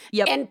 Yep.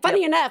 And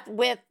funny enough,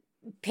 with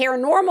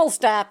paranormal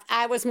stuff,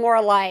 I was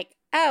more like,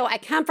 oh, I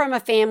come from a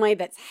family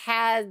that's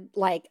had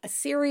like a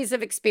series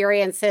of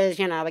experiences.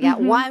 We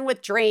got one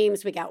with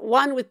dreams. We got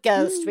one with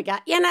ghosts. We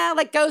got,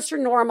 like ghosts are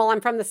normal. I'm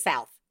from the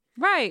South.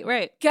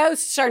 Right.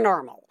 Ghosts are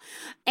normal.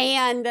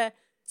 And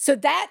so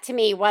that to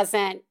me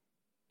wasn't,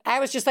 I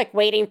was just like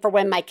waiting for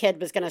when my kid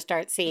was going to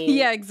start seeing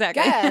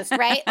ghosts,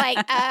 right?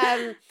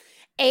 Like,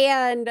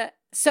 and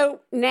so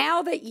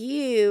now that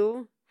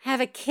you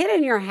have a kid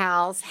in your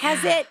house,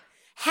 has it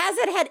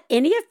had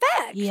any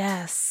effect?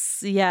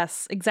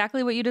 Yes.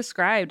 Exactly what you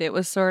described. It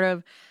was sort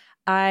of,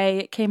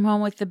 I came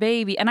home with the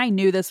baby and I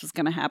knew this was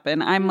going to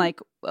happen. I'm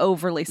like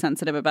overly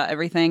sensitive about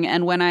everything.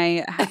 And when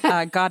I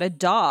got a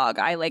dog,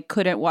 I like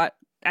couldn't watch.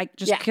 I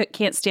just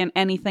can't stand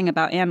anything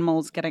about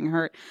animals getting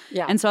hurt.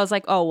 Yeah. And so I was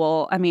like, oh,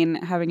 well, I mean,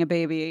 having a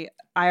baby,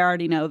 I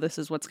already know this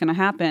is what's going to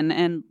happen.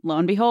 And lo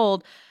and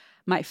behold,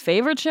 my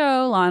favorite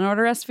show, Law &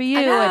 Order SVU,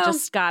 I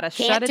just got to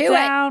shut it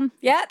down.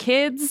 Yeah.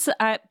 Kids,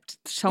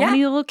 so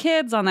many little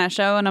kids on that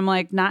show, and I'm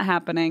like, not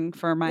happening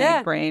for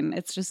my brain.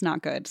 It's just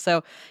not good.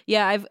 So,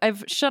 yeah,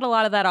 I've shut a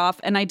lot of that off,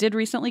 and I did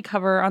recently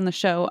cover on the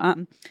show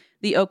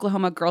the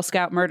Oklahoma Girl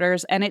Scout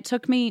murders, and it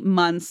took me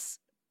months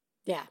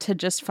to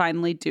just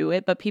finally do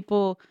it, but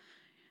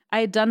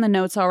I had done the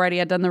notes already,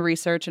 I'd done the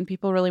research, and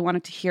people really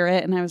wanted to hear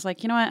it, and I was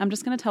like, you know what, I'm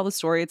just going to tell the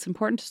story. It's an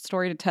important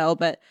story to tell,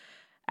 but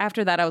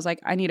after that, I was like,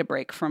 I need a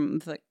break from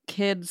the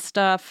kids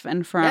stuff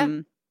and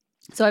from...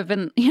 So I've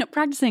been,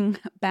 practicing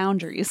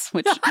boundaries,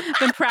 which I've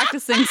been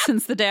practicing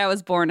since the day I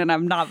was born, and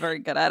I'm not very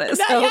good at it.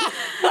 So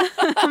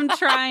I'm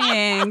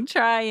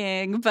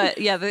trying. But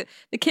yeah, the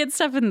kid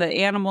stuff and the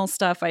animal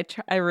stuff,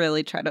 I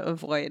really try to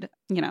avoid,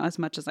 as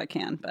much as I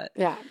can. But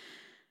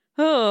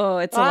oh,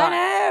 it's a lot. I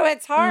know,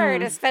 it's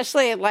hard,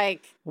 especially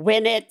like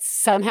when it's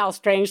somehow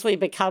strangely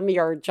become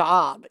your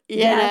job.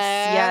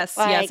 Yes.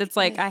 It's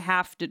like I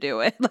have to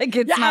do it. Like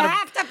it's not. I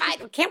have to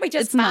find. Can't we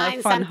just it's not find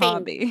a fun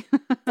something hobby.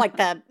 like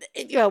the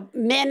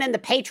men and the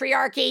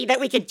patriarchy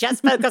that we could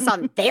just focus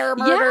on their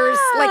murders?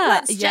 Like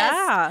let's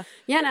just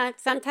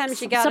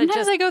sometimes you got.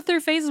 Sometimes I go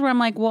through phases where I'm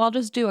like, well, I'll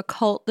just do a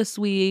cult this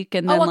week,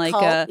 and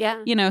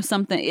then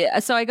something.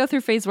 So I go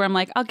through phases where I'm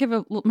like, I'll give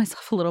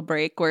myself a little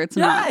break where it's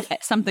not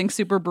something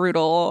super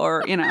brutal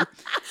or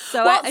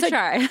So I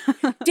try.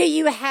 Do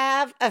you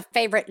have a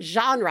favorite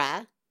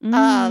genre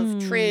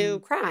of true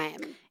crime?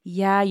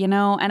 Yeah,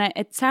 and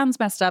it sounds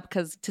messed up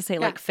because to say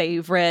like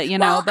favorite,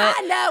 well, but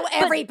I know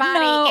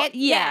everybody.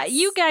 No,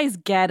 you guys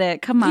get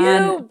it. Come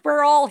on,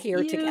 we're all here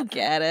together. You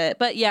get it.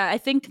 But yeah, I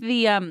think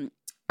the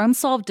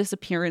unsolved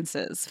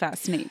disappearances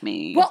fascinate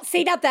me. Well,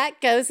 see, now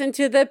that goes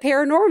into the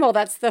paranormal.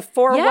 That's the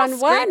 411.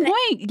 Yes, great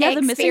point. Yeah,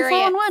 the missing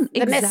 411.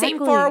 The missing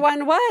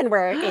 411,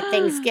 where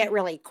things get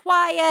really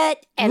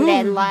quiet and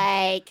then,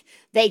 like,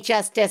 they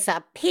just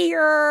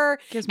disappear.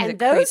 And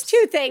those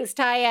two things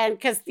tie in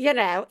because,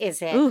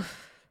 is it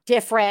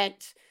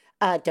different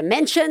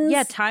dimensions?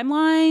 Yeah,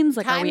 timelines.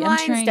 Like, are we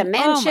entering?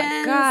 Dimensions. Oh,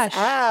 my gosh.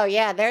 Oh,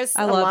 yeah, there's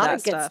a lot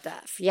of good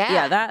stuff. Yeah.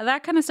 Yeah,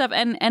 that kind of stuff.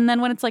 And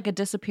then when it's like a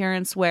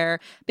disappearance where,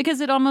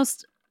 because it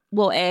almost,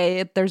 well,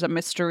 there's a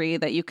mystery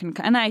that you can,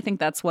 and I think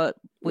that's what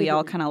we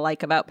all kind of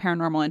like about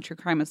paranormal and true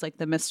crime is like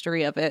the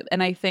mystery of it.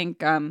 And I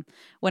think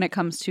when it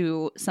comes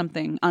to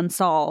something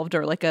unsolved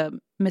or like a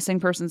missing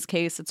person's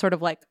case, it's sort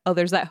of like, oh,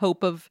 there's that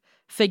hope of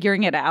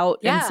figuring it out.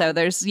 Yeah. And so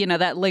there's,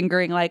 that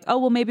lingering like, oh,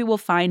 well, maybe we'll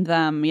find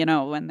them,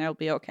 and they'll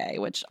be okay,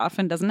 which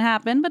often doesn't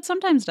happen, but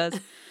sometimes does.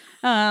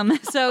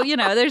 So,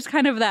 there's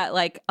kind of that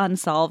like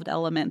unsolved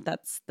element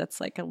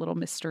that's like a little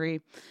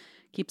mystery,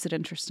 keeps it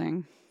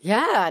interesting.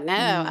 Yeah, no,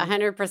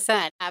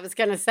 100%. I was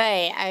going to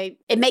say,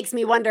 it makes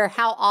me wonder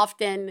how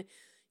often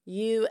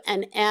you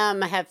and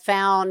Em have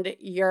found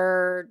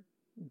your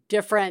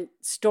different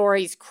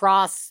stories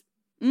cross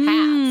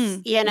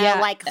paths,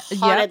 like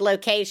haunted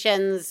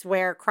locations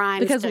where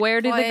crimes because took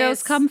where place. do the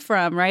ghosts come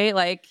from, right?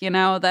 Like,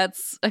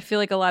 that's, I feel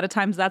like a lot of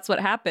times that's what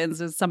happens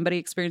is somebody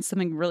experienced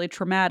something really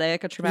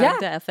traumatic, a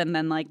traumatic death, and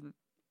then like,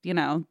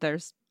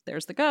 there's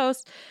the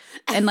ghost.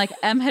 And like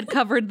Em had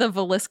covered the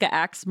Villisca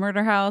Axe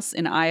murder house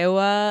in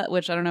Iowa,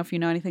 which I don't know if you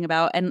know anything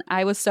about. And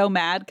I was so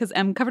mad because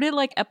Em covered it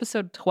like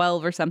episode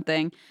 12 or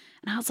something.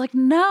 And I was like,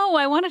 no,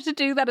 I wanted to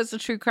do that as a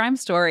true crime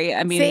story.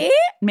 I mean,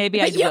 maybe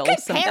I will you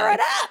someday. Pair it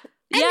up.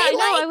 I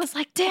know. I was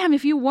like, damn,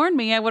 if you warned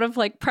me, I would have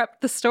like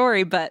prepped the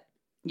story. But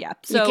yeah.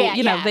 So,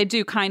 they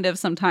do kind of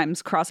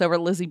sometimes cross over.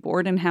 Lizzie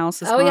Borden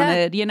house is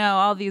haunted. Yeah.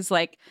 All these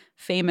like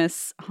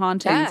famous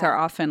hauntings are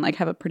often like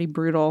have a pretty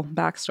brutal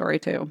backstory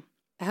too.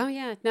 Oh,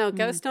 yeah. No,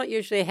 ghosts don't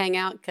usually hang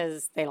out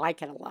because they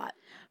like it a lot.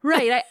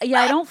 Right.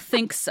 I don't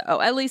think so.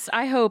 At least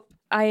I hope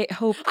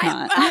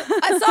not.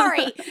 I'm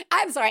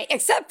sorry.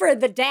 Except for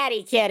the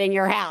daddy kid in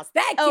your house.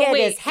 That kid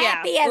is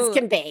happy as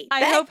can be.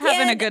 I hope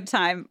having a good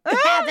time.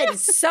 Having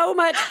so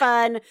much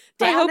fun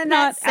down in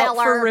that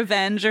cellar. Out for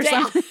revenge or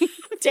something.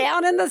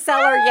 Down in the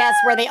cellar, yes,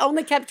 where they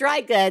only kept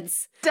dry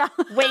goods.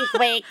 Wink,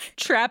 wink.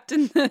 Trapped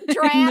in the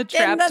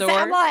trap door.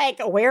 I'm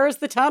like, where's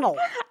the tunnel?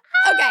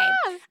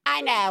 Okay,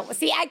 I know.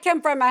 See, I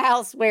come from a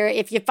house where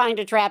if you find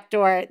a trap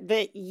door,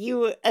 that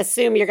you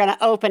assume you're going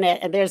to open it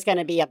and there's going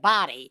to be a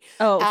body.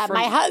 Oh,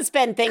 my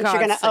husband thinks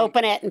you're going to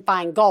open it and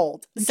find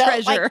gold. So,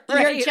 treasure.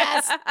 You're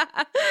just...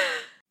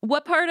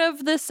 What part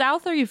of the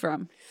South are you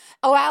from?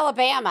 Oh,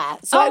 Alabama.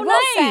 So I will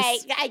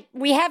say,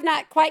 we have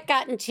not quite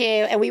gotten to,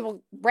 and we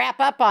will wrap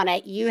up on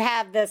it. You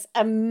have this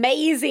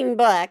amazing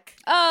book.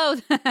 Oh,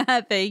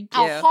 thank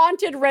you. A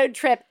haunted road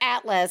trip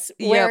atlas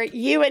where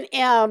you and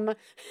Em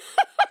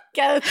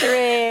go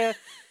through,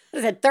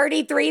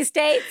 33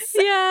 states?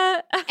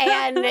 Yeah.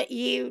 And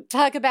you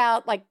talk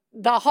about like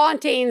the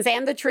hauntings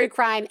and the true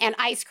crime and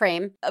ice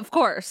cream. Of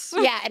course.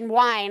 Yeah, and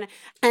wine.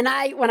 And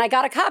when I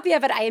got a copy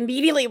of it, I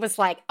immediately was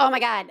like, oh my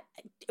God,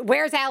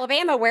 where's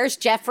Alabama? Where's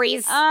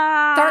Jeffrey's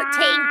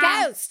 13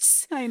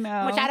 Ghosts? I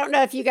know. Which I don't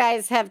know if you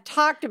guys have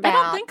talked about.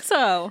 I don't think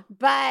so.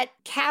 But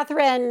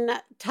Catherine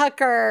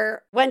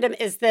Tucker Wyndham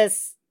is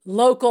this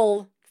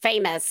local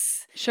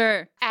famous.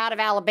 Sure. Out of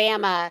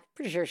Alabama.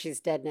 Pretty sure she's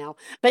dead now.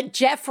 But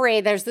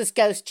Jeffrey, there's this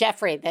ghost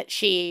Jeffrey that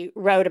she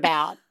wrote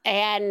about.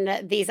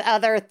 And these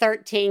other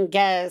 13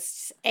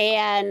 ghosts.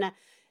 And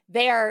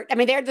they're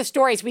the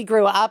stories we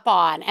grew up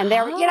on. And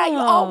they're, you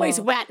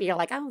always went, and you're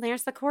like, oh,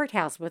 there's the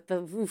courthourhouse with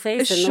the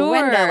face in the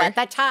window at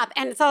the top.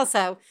 And it's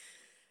also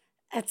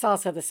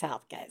the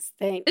South, guys.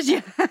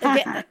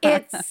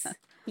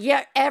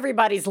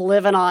 Everybody's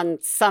living on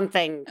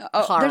something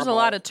horrible. There's a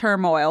lot of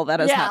turmoil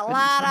that has happened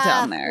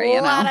down there. A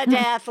lot of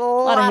death, a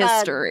lot of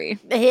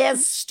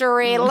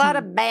history. A lot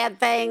of bad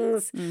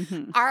things.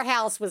 Mm-hmm. Our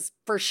house was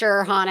for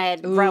sure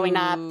haunted growing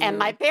up. And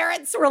my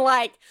parents were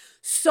like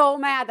so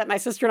mad that my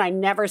sister and I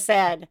never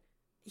said,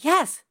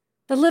 yes,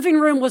 the living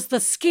room was the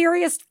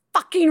scariest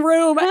fucking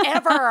room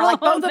ever. Like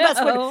both of us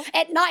would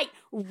at night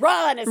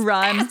run as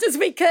fast as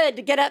we could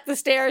to get up the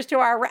stairs to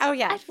our. Oh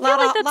yeah, I feel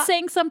like that's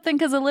saying something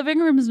because a living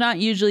room is not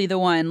usually the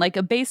one. Like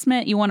a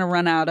basement, you want to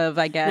run out of,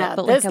 I get. No,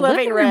 but this like a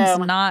living room's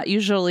not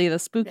usually the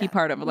spooky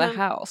part of the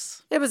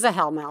house. It was a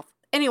hellmouth.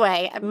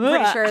 Anyway, I'm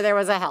pretty sure there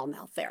was a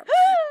hellmouth there.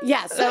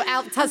 Yeah, so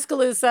out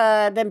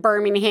Tuscaloosa, then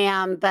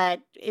Birmingham,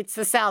 but it's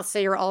the South, so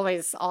you're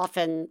always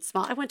often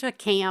small. I went to a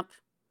camp.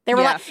 They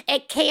were like,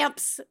 at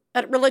camps,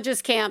 at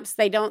religious camps,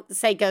 they don't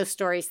say ghost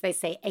stories, they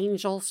say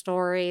angel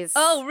stories.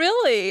 Oh,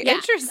 really? Yeah.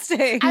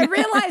 Interesting. I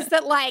realized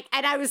that,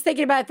 and I was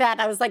thinking about that.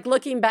 I was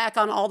looking back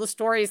on all the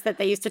stories that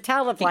they used to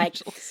tell of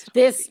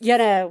this,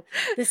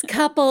 this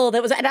couple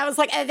that was, and I was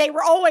like, they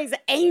were always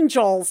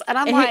angels. And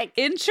I'm like,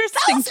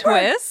 interesting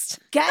twist.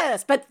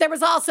 Ghosts. But there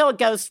was also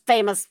a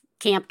famous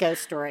camp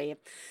ghost story,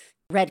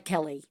 Red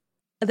Kelly.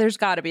 there's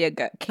got to be a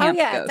camp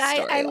ghost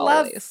story. I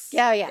love. Always.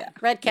 Yeah.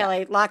 Red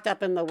Kelly locked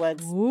up in the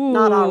woods. Ooh,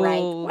 Not all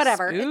right.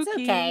 Whatever. spooky. It's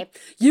okay.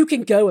 You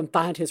can go and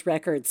find his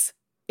records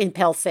in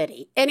Pell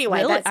City. Anyway,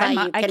 Really? that's how you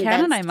I convince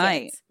can and I kids.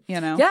 might. You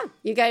know, Yeah,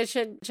 you guys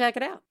should check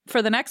it out.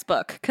 for the next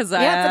book, because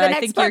Yeah, for the I next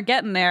think book. you're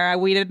getting there.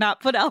 We did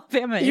not put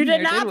Alabama in You did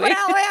here, not we? put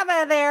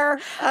Alabama there.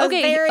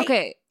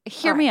 Okay.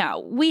 Hear me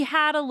out. We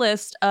had a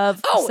list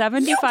of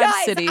 75 you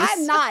guys, cities.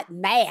 I'm not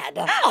mad.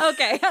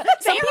 Okay. Some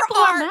There people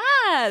are are-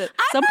 mad.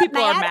 Some not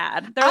people are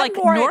mad. mad. They're I'm like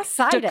more North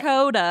excited.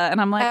 Dakota.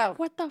 And I'm like, Oh.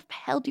 what the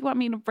hell do you want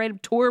me to write a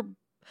tour?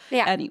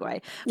 Yeah.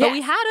 Anyway. But we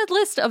Yes. had a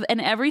list of, and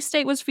every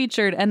state was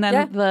featured. And then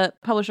Yeah. the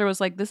publisher was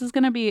like, this is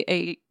going to be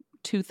a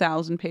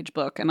 2,000-page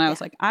book. And I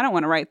was like, I don't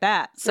want to write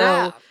that. So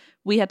No.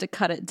 we had to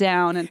cut it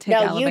down and take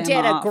No, Alabama you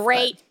did off, a but-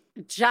 great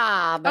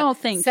job. Oh,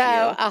 thank so,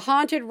 you. A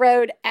Haunted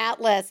Road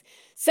Atlas,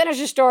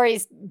 Sinister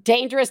Stories,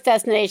 Dangerous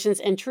Destinations,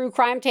 and True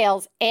Crime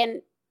Tales.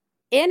 And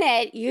in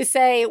it, you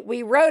say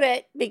we wrote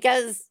it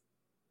because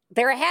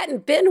there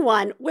hadn't been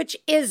one, which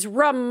is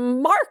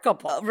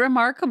remarkable.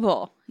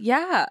 Remarkable.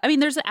 Yeah. I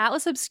mean, there's an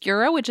Atlas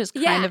Obscura, which is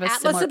kind Yeah, of a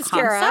Atlas similar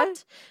Obscura.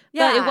 concept. But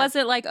Yeah. it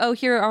wasn't like, oh,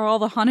 here are all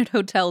the haunted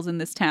hotels in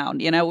this town,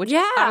 you know, which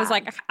I Yeah. was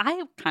like,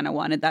 I kind of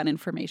wanted that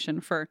information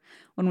for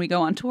when we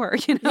go on tour,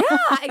 you know?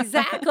 Yeah,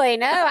 exactly.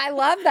 No, I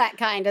love that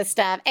kind of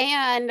stuff.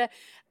 And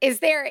is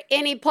there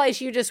any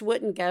place you just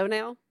wouldn't go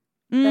now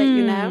that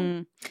you know?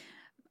 Mm.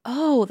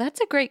 Oh,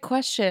 that's a great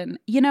question.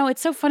 You know,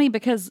 it's so funny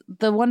because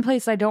the one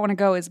place I don't want to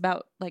go is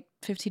about like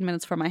 15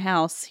 minutes from my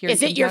house here.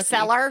 Is in it your Kentucky.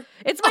 cellar?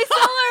 It's my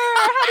cellar.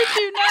 How did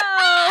you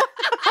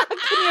know?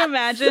 Can you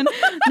imagine?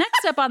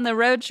 Next up on the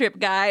road trip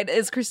guide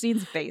is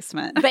Christine's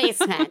basement.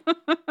 Basement.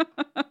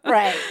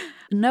 Right.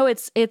 No,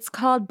 it's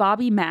called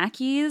Bobby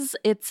Mackey's.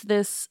 It's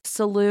this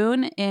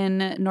saloon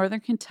in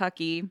northern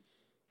Kentucky.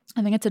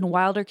 I think it's in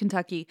Wilder,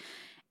 Kentucky.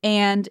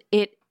 And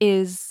it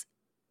is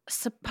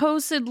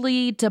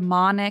supposedly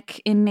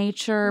demonic in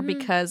nature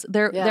because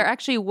there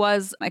actually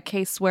was a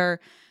case where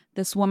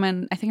this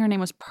woman, I think her name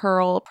was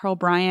Pearl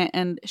Bryant,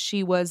 and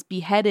she was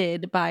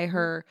beheaded by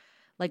her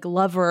like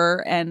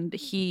lover, and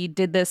he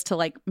did this to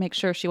like make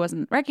sure she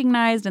wasn't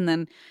recognized, and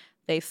then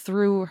they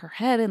threw her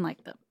head in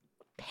like the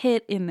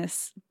pit in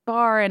this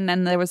bar, and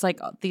then there was like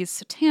these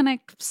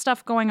satanic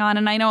stuff going on.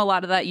 And I know a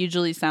lot of that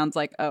usually sounds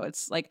like, oh,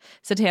 it's like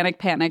satanic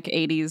panic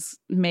 80s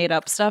made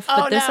up stuff,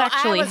 but this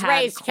actually I was had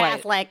raised quite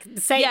Catholic.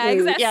 Satan, Yeah,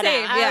 exactly. you know,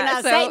 Same, I don't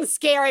know, so- Satan's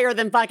scarier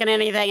than fucking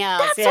anything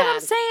else. That's what I'm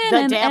saying. The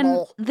and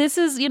devil. this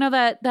is, you know,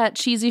 that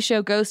cheesy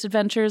show Ghost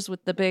Adventures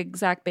with the big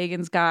Zach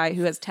Bagans guy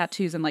who has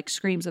tattoos and like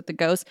screams at the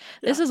ghost.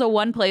 This is a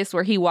one place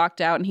where he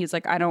walked out and he's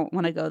like, I don't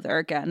want to go there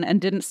again,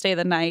 and didn't stay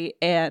the night.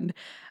 And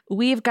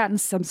we've gotten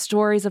some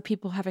stories of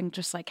people having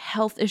just like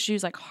health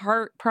issues, like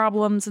heart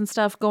problems and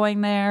stuff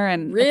going there,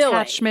 and Really?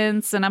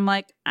 attachments. And I'm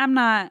like, I'm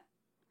not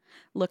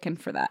looking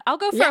for that. I'll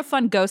go for a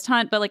fun ghost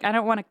hunt, but like I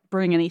don't want to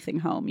bring anything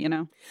home, you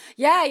know?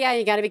 Yeah,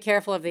 you got to be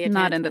careful of the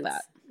Not into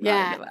attachments. that. Not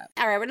Yeah. into that.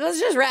 All right, but let's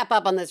just wrap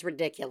up on this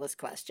ridiculous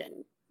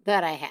question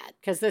that I had,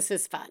 because this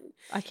is fun.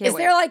 I can't Is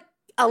wait. there like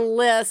a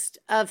list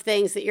of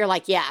things that you're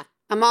like, yeah,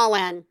 I'm all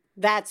in.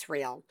 That's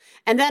real.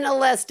 And then a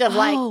list of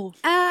like, Oh.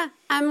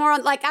 I'm more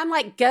on, like, I'm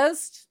like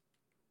ghosts.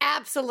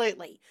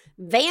 Absolutely.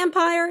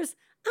 Vampires.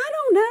 I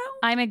don't know.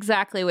 I'm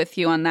exactly with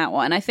you on that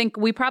one. I think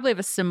we probably have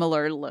a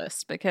similar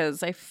list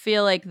because I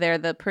feel like they're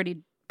the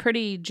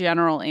pretty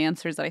general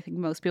answers that I think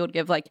most people would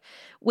give. Like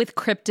with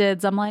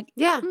cryptids, I'm like,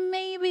 Yeah.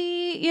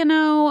 maybe, you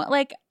know,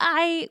 like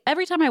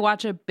every time I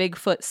watch a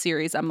Bigfoot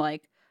series, I'm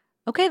like,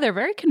 okay, they're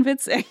very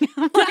convincing.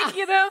 I'm like,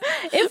 you know,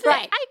 if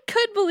Right. I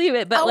could believe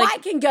it, but Oh, like, I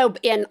can go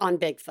in on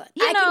Bigfoot.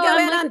 You I know, can go I'm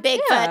in like, on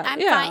Bigfoot. yeah, I'm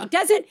yeah.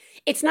 fine.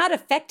 It's not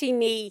affecting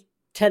me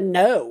to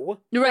know.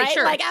 Right,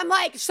 sure. Like, I'm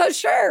like, so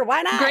sure,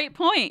 why not? great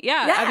point.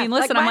 Yeah. Yeah, I mean,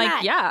 like, listen, why I'm like,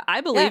 not? yeah,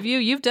 I believe you.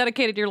 You've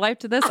dedicated your life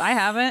to this. I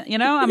haven't, you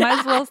know, I might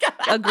as well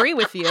agree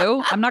with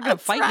you. I'm not going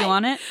to fight right. you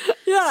on it.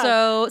 Yeah.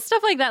 So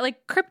stuff like that,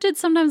 like cryptids,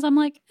 sometimes I'm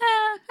like,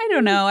 I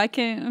don't know. I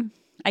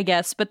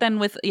guess. But then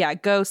with,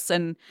 ghosts,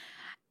 and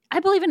I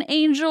believe in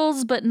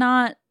angels, but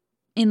not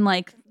in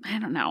like, I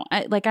don't know.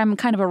 I'm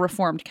kind of a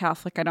reformed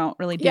Catholic. I don't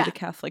really do Yeah. the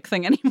Catholic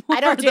thing anymore. I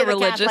don't do the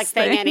religious Catholic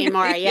thing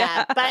anymore.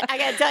 Yeah. But I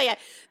got to tell you,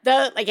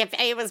 though, like if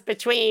it was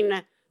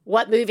between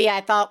what movie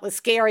I thought was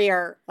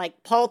scarier,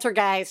 like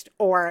Poltergeist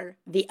or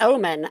The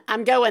Omen,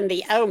 I'm going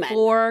The Omen.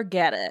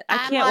 Forget it. I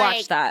I'm can't like,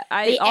 watch that.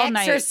 The all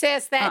night.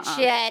 Exorcist, that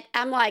shit.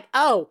 I'm like,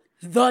 oh,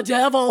 the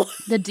devil.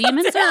 The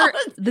demons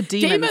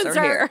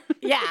are here.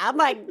 Yeah, I'm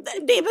like,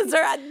 the demons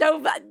are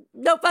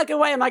no fucking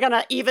way am I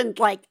gonna even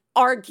like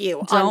argue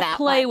on Don't that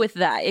play one. with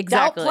that.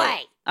 Exactly. Don't play.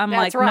 I'm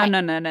That's like, right.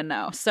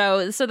 no.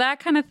 So that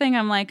kind of thing,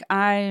 I'm like,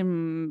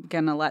 I'm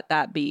gonna let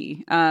that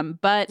be.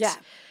 But Yeah.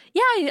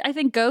 I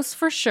think ghosts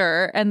for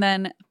sure, and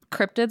then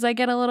cryptids. I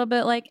get a little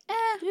bit like,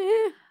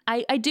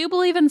 I do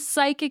believe in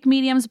psychic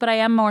mediums, but I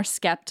am more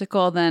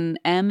skeptical than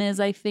M is.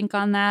 I think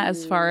on that,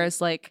 as far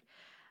as like,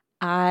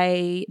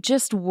 I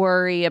just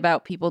worry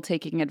about people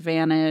taking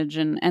advantage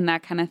and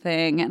that kind of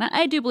thing. And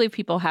I do believe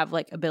people have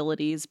like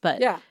abilities,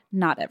 but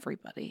not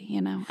everybody,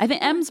 you know. I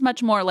think M's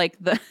much more like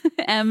the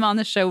M on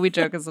the show we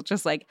joke is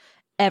just like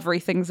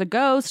everything's a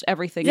ghost,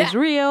 everything is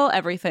real,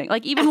 everything.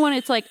 Like even when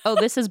it's like, oh,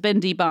 this has been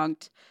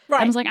debunked.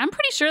 I was like, I'm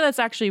pretty sure that's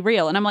actually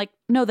real. And I'm like,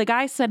 no, the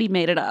guy said he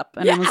made it up.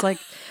 And I was like,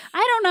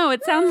 I don't know.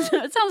 It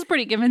sounds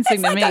pretty convincing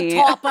it's to like me.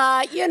 A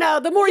tulpa. You know,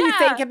 the more you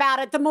think about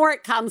it, the more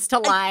it comes to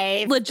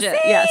life. Legit.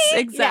 See? Yes,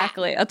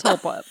 exactly. A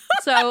tulpa.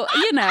 So,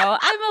 you know,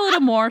 I'm a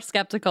little more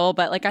skeptical,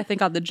 but like I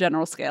think on the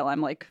general scale,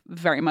 I'm like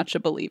very much a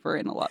believer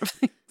in a lot of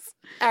things.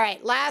 All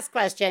right. Last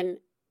question.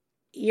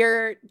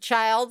 Your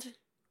child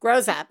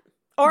grows up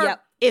or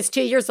is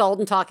 2 years old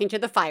and talking to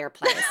the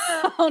fireplace.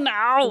 Oh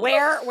no.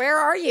 Where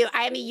are you?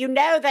 I mean, you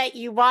know that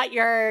you want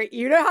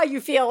you know how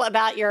you feel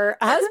about your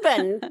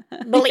husband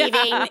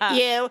believing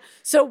you.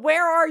 So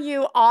where are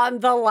you on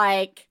the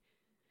like,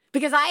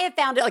 because I have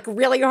found it like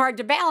really hard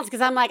to balance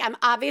because I'm like, I'm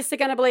obviously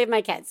going to believe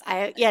my kids.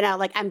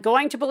 I'm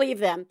going to believe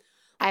them.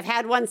 I've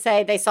had one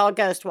say they saw a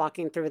ghost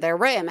walking through their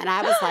room and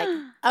I was like,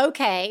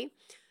 okay,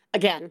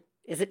 again,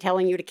 is it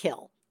telling you to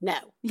kill? No.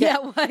 Yeah.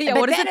 What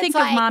does it think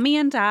of mommy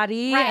and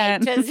daddy? Right.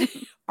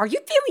 Are you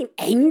feeling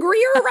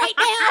angrier right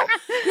now?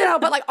 You know,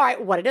 but like, all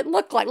right, what did it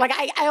look like? Like,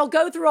 I'll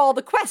go through all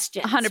the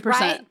questions. 100%.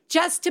 Right?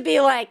 Just to be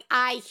like,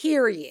 I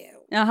hear you.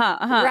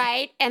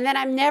 Right? And then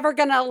I'm never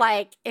going to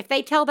like, if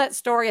they tell that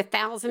story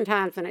 1,000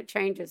 times and it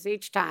changes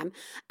each time,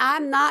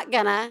 I'm not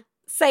going to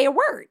say a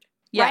word.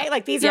 Yeah. Right?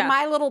 Like, these are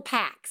my little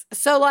packs.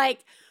 So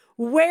like,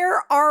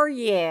 where are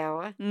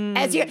you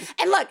as you,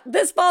 and look,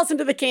 this falls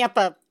into the camp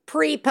of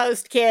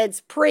pre-post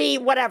kids,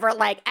 whatever,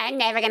 like, I'm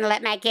never going to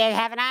let my kid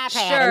have an iPad.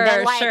 And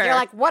then, like, you're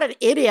like, what an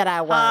idiot I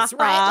was,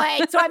 right?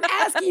 Like, so I'm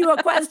asking you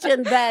a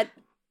question that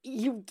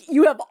you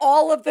have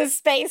all of this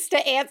space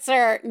to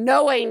answer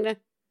knowing that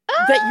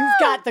you've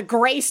got the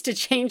grace to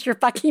change your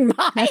fucking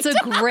mind. That's a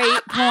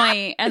great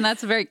point, and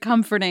that's a very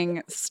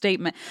comforting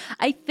statement.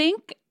 I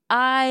think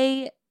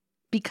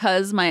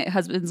because my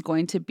husband's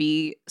going to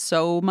be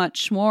so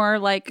much more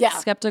like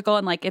skeptical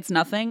and like it's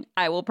nothing,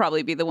 I will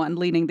probably be the one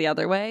leaning the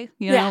other way,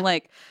 you know,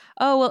 like,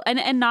 oh, well,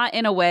 and not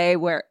in a way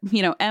where,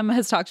 you know, Em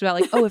has talked about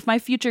like, oh, if my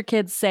future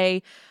kids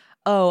say,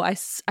 oh, I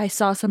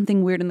saw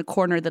something weird in the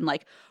corner, then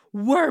like,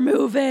 we're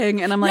moving.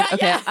 And I'm like,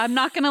 okay, I'm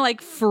not going to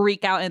like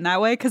freak out in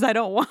that way because I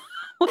don't want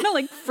to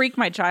like freak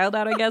my child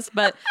out, I guess.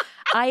 But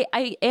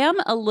I am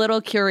a little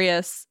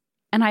curious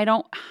and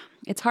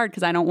it's hard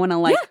because I don't want to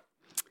like,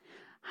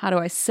 how do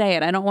I say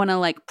it? I don't want to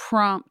like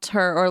prompt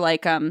her or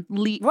like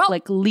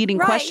leading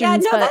questions. Yeah,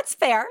 no, but that's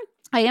fair.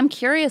 I am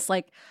curious,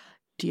 like,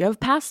 do you have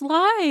past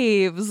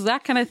lives?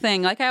 That kind of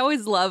thing. Like I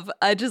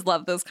just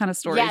love those kind of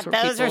stories. Yeah,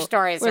 where those are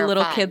stories where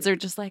little fun. Kids are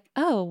just like,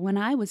 oh, when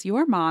I was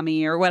your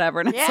mommy or whatever.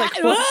 And it's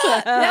like,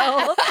 what the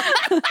hell?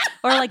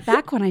 Or like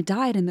back when I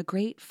died in the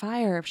Great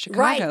Fire of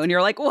Chicago. Right. And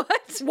you're like,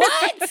 what?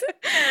 What?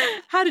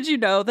 How did you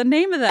know the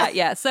name of that?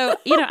 Yeah. So,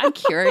 you know, I'm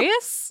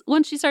curious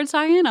when she starts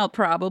talking. I'll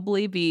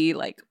probably be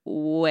like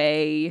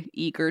way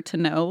eager to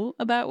know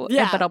about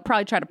it, but I'll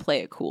probably try to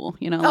play it cool,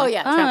 you know? Oh, like,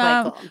 yeah. Try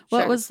to play it cool.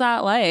 What was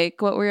that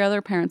like? What were your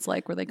other parents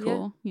like? Were they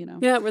cool? Yeah. You know?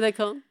 Yeah, were they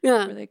cool?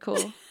 Yeah. Were they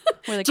cool?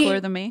 Were they cooler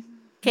than me?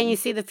 Can you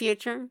see the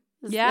future?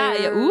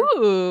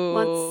 Ooh.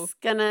 What's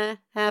gonna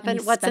happen?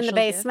 What's in the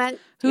basement?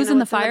 Who's in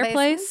the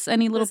fireplace?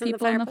 Any little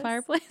people in the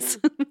fireplace?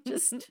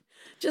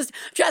 Just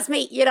trust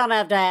me, you don't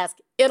have to ask.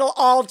 It'll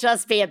all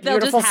just be a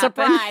beautiful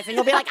surprise. And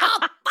you'll be like, oh,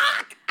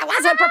 fuck, I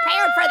wasn't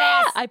prepared for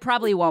this. I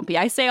probably won't be.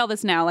 I say all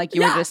this now like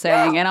you were just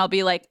saying, and I'll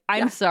be like,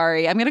 I'm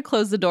sorry. I'm going to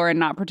close the door and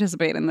not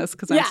participate in this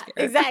because I'm scared.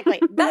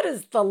 Exactly. That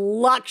is the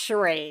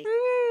luxury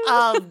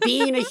of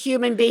being a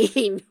human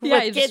being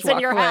with kids in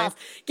your house.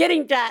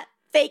 Getting to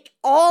fake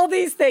all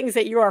these things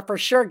that you are for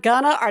sure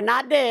gonna or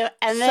not do.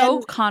 And then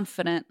so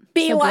confident.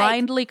 So like,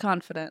 blindly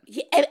confident.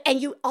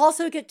 And you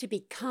also get to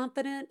be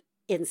confident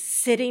in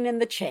sitting in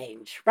the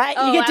change, right?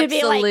 Oh, you get to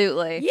absolutely. Be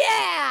like,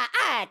 yeah,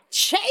 I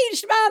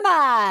changed my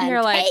mind.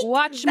 You're like,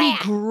 watch me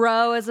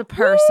grow as a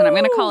person. I'm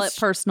going to call it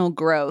personal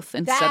growth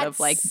instead of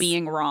like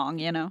being wrong,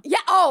 you know? Yeah.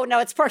 Oh, no,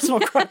 it's personal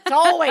growth. It's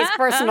always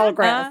personal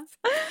growth.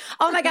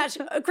 Oh my gosh,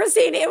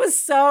 Christine, it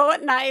was so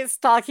nice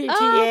talking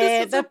to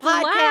you. The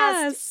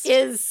podcast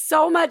is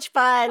so much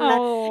fun.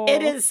 Oh.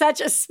 It is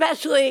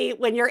especially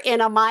when you're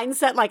in a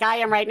mindset like I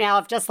am right now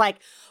of just like,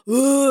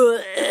 ooh,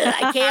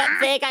 I can't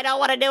think. I don't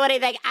want to do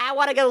anything. I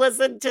want to go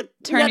listen to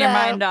turn your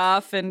mind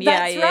off and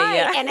That's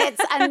right. And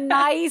it's a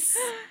nice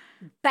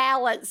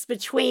balance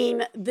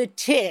between the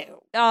two.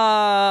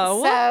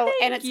 Oh, well,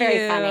 and it's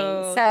very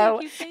funny. So,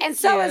 and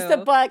so is the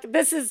book.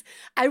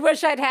 I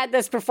wish I'd had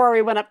this before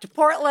we went up to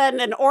Portland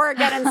and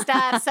Oregon and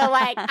stuff. So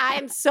like,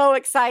 I'm so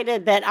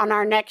excited that on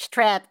our next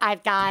trip,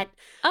 I've got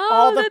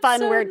all the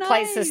fun, weird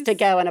places to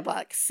go in a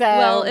book. So,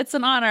 well, it's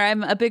an honor.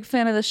 I'm a big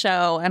fan of the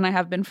show and I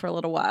have been for a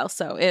little while.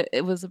 So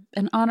it was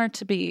an honor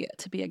to be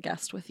a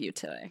guest with you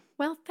today.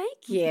 Well,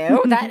 thank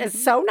you. That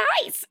is so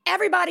nice.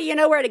 Everybody, you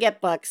know where to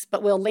get books,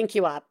 but we'll link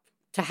you up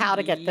to how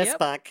to get this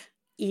book.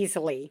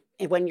 easily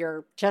when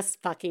you're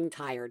just fucking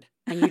tired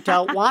and you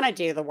don't want to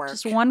do the work.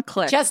 Just one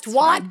click. Just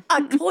want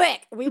a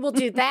click. We will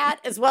do that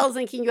as well as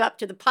linking you up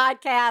to the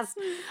podcast.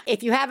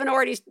 If you haven't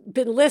already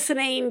been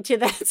listening to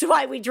That's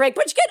Why We Drink,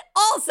 which could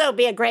also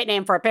be a great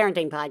name for a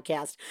parenting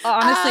podcast.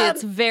 Honestly,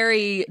 it's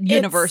very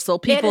universal.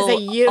 People it is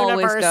a universal.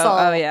 always go,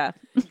 oh, yeah.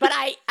 But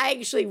I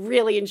actually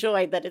really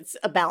enjoyed that it's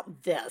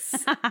about this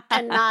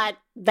and not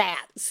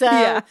that.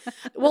 So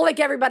we'll link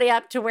everybody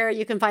up to where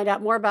you can find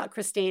out more about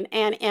Christine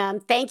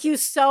and thank you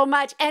so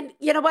much. And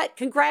you know what?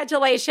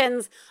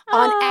 Congratulations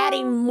on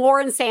adding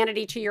more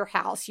insanity to your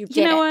house. You did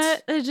it. You know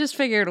what? I just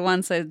figured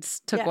once I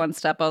took one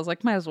step, I was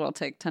like, might as well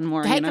take 10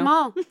 more. Take them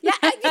all. Yeah,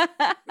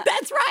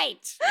 that's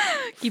right.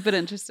 Keep it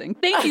interesting.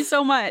 Thank you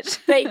so much.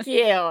 Thank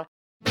you.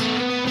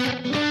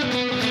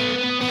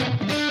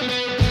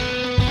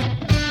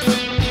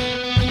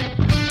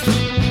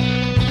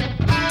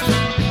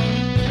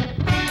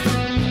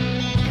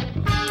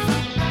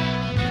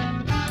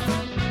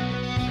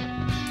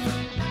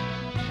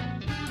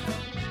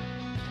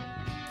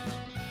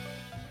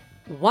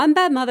 One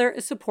Bad Mother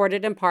is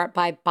supported in part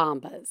by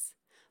Bombas.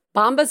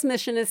 Bombas'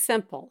 mission is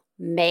simple.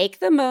 Make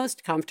the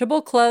most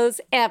comfortable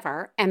clothes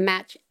ever and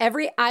match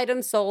every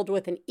item sold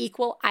with an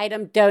equal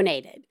item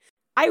donated.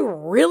 I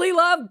really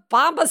love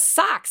Bombas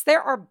socks.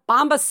 There are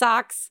Bombas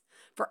socks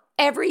for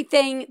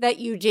everything that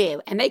you do.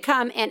 And they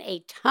come in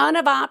a ton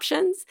of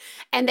options.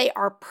 And they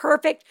are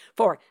perfect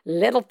for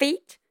little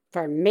feet,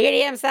 for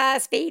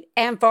medium-sized feet,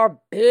 and for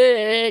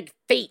big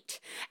feet.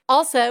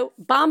 Also,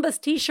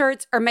 Bombas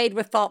t-shirts are made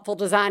with thoughtful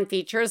design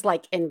features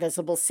like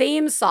invisible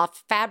seams,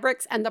 soft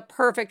fabrics, and the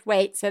perfect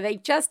weight, so they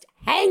just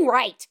hang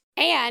right.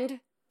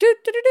 And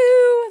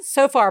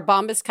so far,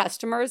 Bombas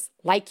customers,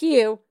 like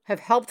you,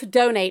 have helped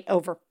donate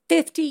over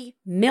 50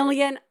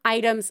 million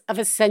items of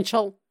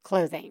essential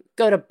clothing.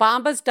 Go to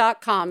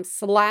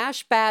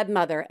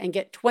bombas.com/badmother and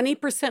get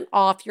 20%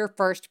 off your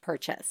first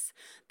purchase.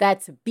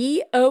 That's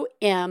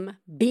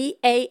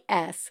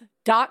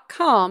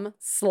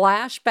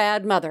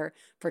BOMBAS.com/badmother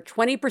for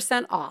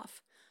 20%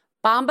 off.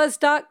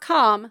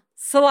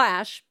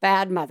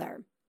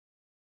 Bombas.com/badmother.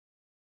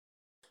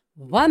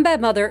 One Bad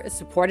Mother is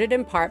supported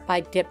in part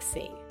by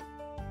Dipsea.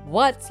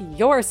 What's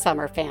your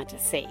summer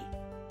fantasy?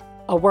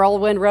 A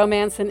whirlwind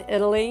romance in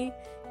Italy?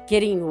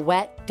 Getting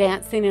wet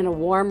dancing in a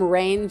warm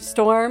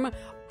rainstorm?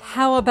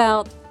 How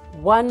about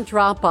one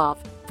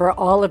drop-off for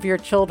all of your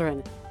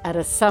children at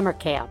a summer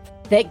camp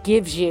that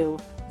gives you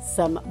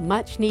some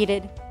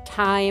much-needed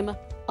time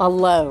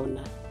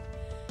alone?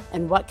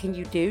 And what can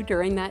you do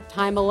during that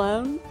time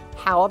alone?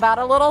 How about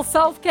a little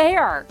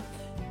self-care?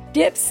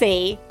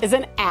 Dipsea is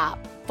an app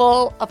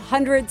full of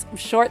hundreds of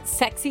short,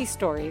 sexy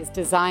stories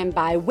designed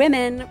by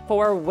women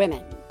for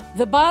women.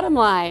 The bottom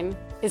line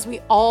is we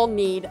all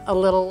need a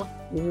little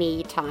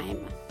me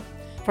time.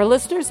 For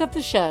listeners of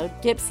the show,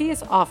 Dipsea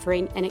is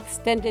offering an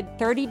extended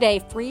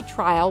 30-day free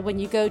trial when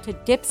you go to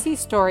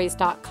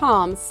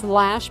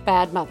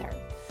dipseastories.com/badmother.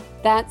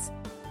 That's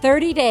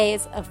 30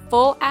 days of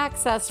full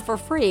access for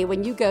free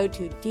when you go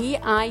to DIPSEA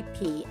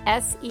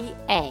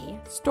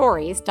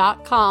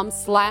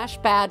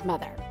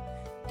stories.com/badmother.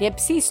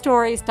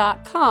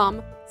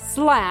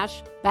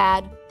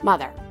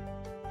 dipseastories.com/badmother.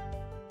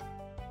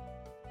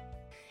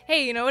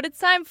 Hey, you know what it's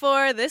time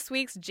for? This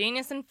week's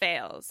Genius and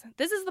Fails.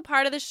 This is the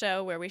part of the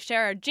show where we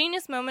share our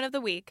genius moment of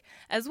the week,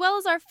 as well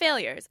as our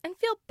failures, and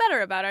feel better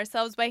about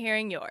ourselves by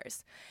hearing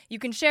yours. You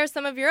can share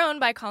some of your own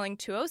by calling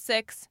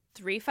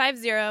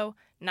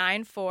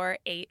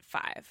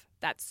 206-350-9485.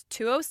 That's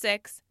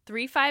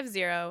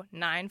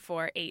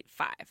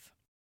 206-350-9485.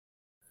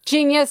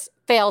 Genius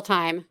fail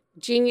time.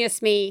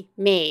 Genius me.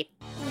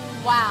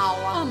 Wow.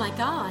 Oh my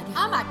God.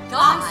 Oh my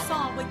God. I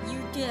saw what you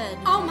did.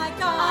 Oh my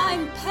God.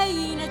 I'm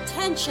paying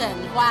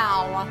attention.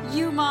 Wow.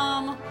 You,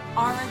 Mom,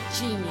 are a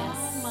genius.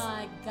 Oh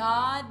my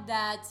God,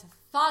 that's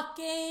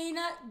fucking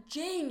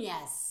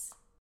genius.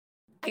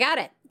 I got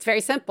it. It's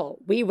very simple.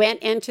 We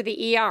went into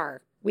the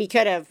ER. We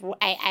could have,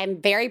 I'm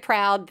very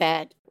proud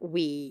that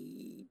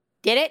we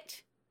did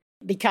it,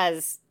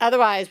 because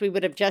otherwise we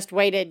would have just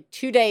waited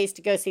 2 days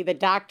to go see the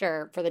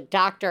doctor for the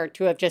doctor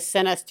to have just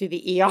sent us to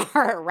the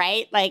ER,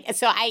 right?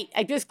 So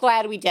I'm just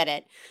glad we did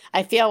it.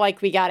 I feel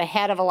like we got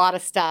ahead of a lot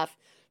of stuff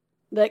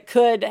that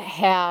could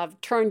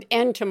have turned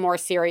into more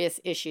serious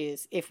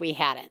issues if we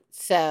hadn't.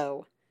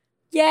 So,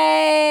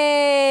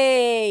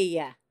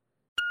 yay!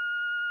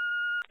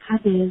 Hi,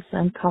 Liz.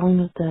 I'm calling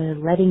with the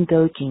Letting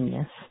Go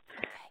Genius.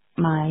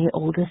 My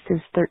oldest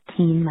is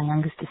 13. My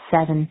youngest is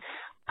 7.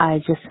 I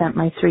just sent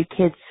my 3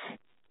 kids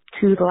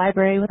to the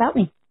library without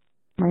me.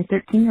 My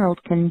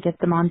 13-year-old can get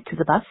them onto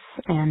the bus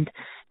and,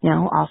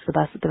 off the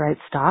bus at the right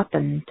stop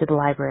and to the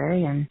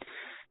library, and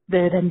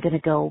they're then going to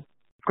go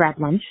grab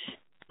lunch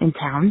in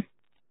town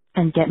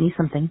and get me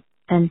something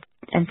and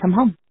come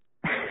home.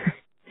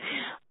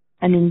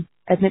 I mean,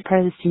 I admit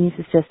part of this genius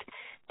is just,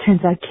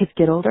 turns out kids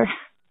get older.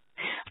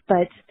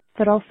 But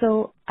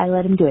also, I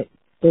let them do it.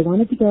 They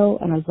wanted to go,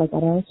 and I was like, I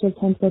don't have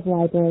time to go to the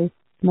library.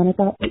 And then I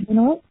thought, you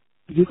know what?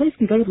 You guys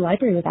can go to the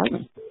library without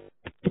me.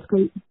 It's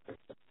great.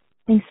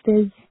 Thanks,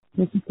 Biz.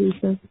 Mrs.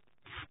 Lisa.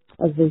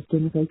 Everybody's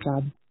doing a great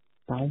job.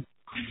 Bye.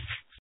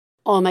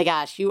 Oh my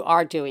gosh, you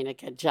are doing a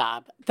good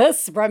job.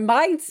 This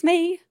reminds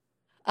me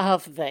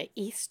of the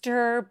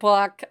Easter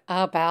book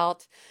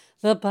about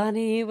the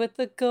bunny with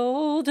the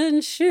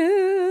golden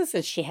shoes.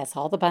 And she has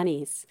all the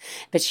bunnies,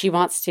 but she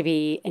wants to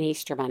be an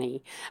Easter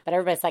bunny. But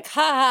everybody's like,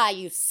 ha ha,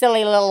 you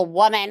silly little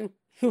woman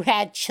who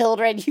had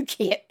children. You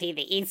can't be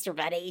the Easter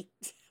bunny.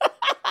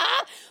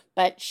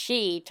 But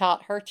she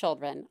taught her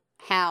children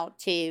how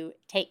to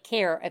take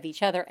care of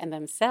each other and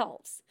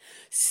themselves.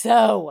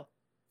 So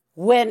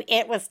when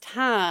it was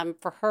time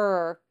for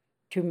her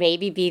to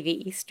maybe be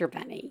the Easter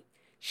bunny,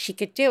 she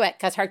could do it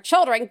because her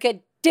children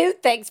could do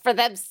things for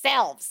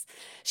themselves.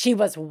 She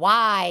was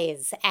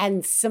wise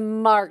and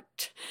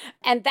smart.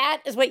 And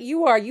that is what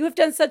you are. You have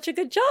done such a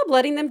good job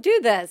letting them do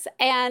this.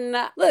 And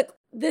look,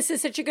 this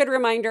is such a good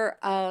reminder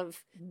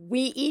of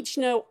we each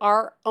know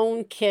our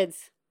own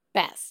kids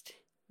best.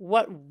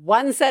 What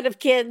one set of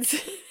kids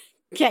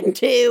can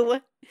do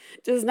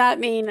does not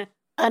mean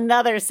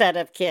another set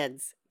of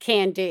kids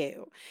can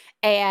do.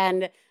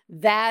 And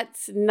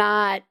that's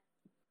not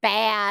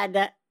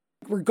bad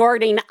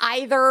regarding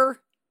either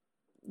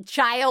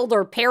child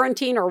or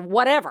parenting or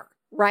whatever,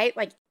 right?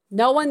 Like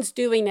no one's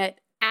doing it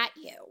at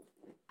you.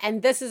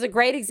 And this is a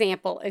great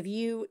example of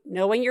you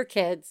knowing your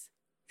kids,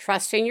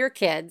 trusting your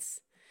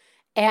kids,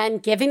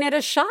 and giving it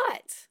a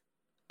shot.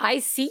 I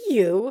see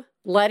you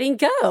letting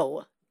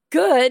go.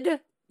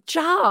 Good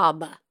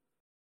job.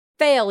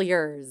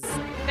 Failures.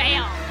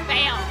 Fail,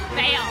 fail,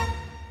 fail,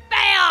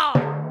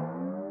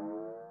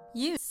 fail!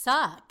 You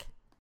suck.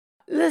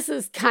 This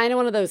is kind of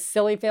one of those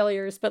silly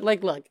failures, but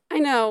like, look, I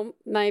know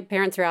my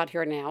parents are out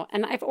here now,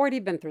 and I've already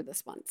been through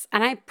this once.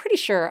 And I'm pretty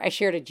sure I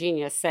shared a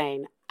genius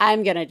saying,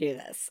 I'm going to do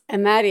this.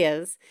 And that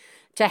is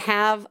to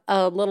have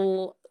a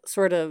little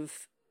sort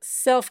of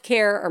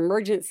self-care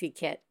emergency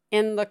kit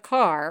in the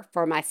car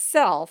for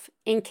myself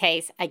in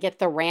case I get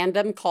the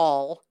random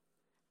call,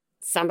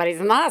 somebody's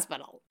in the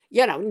hospital.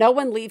 You know, no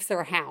one leaves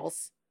their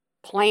house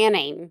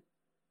planning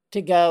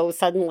to go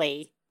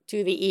suddenly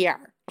to the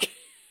ER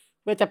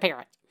with a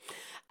parent.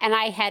 And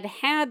I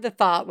had the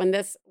thought when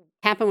this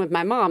happened with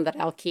my mom that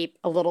I'll keep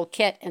a little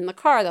kit in the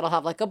car that'll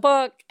have like a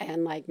book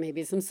and like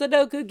maybe some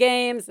Sudoku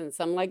games and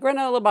some like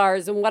granola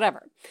bars and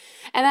whatever.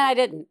 And then I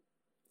didn't.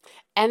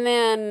 And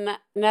then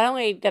not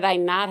only did I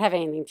not have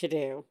anything to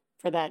do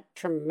for that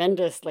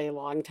tremendously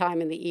long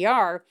time in the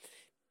ER,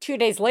 2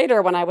 days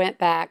later when I went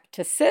back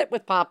to sit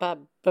with Papa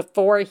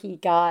before he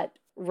got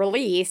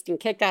released and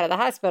kicked out of the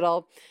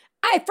hospital,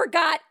 I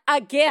forgot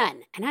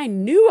again. And I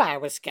knew I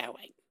was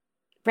going.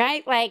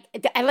 Right? Like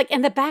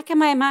in the back of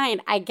my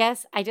mind, I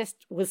guess I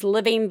just was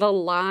living the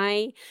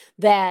lie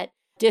that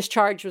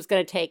discharge was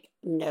going to take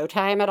no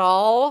time at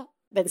all.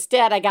 But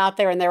instead, I got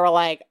there and they were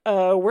like,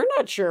 oh, we're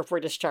not sure if we're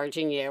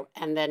discharging you.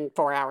 And then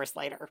 4 hours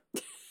later,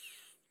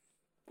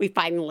 we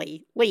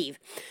finally leave.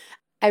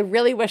 I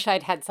really wish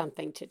I'd had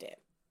something to do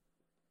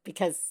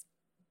because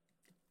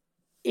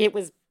it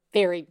was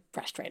very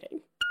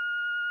frustrating.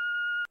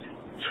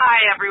 Hi,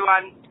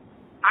 everyone.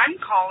 I'm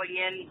calling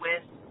in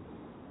with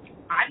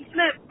I'm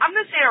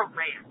gonna say a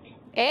rant.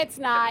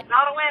 It's not. It's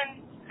not a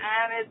win,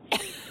 and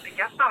it's I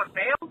guess not a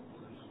fail.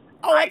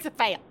 Oh, it's a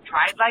fail.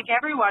 Tried like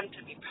everyone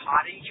to be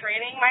potty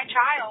training my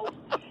child,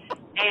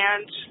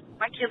 and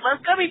my kid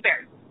loves gummy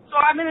bears, so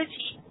I'm gonna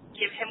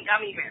give him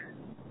gummy bears.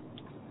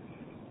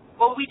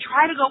 Well, we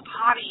try to go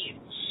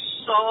potty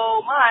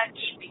so much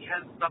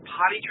because the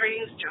potty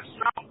training is just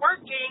not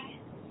working,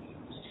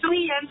 so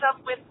he ends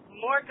up with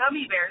more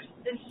gummy bears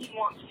than he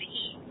wants to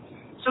eat.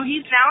 So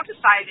he's now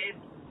decided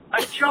a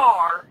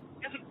jar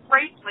is a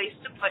great place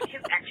to put his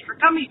extra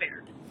gummy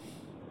bears.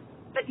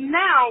 But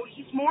now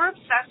he's more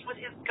obsessed with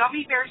his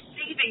gummy bear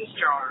savings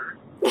jar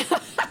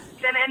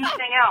than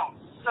anything else.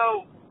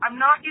 So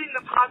I'm not getting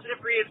the positive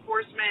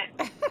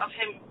reinforcement of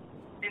him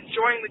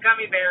enjoying the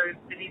gummy bears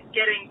that he's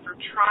getting for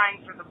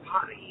trying for the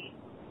potty.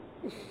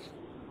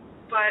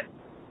 But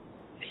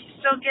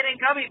he's still getting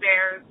gummy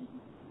bears.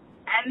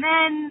 And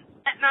then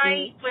at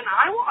night, when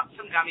I want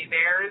some gummy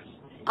bears,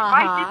 if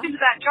I dip into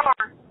that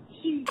jar,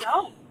 he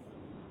knows.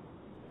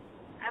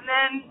 And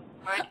then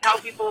when I tell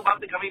people about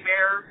the gummy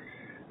bear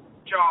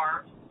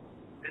jar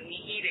and me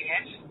eating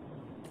it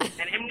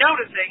and him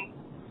noticing,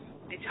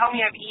 they tell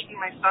me I've eaten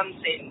my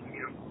son's savings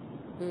account.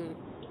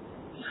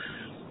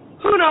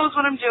 Who knows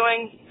what I'm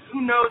doing?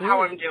 Who knows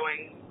how I'm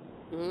doing?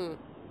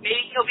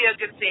 Maybe he'll be a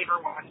good saver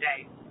one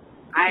day.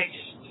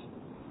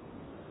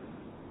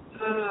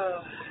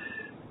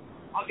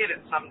 I'll get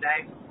it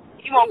someday.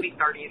 He won't be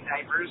 30 in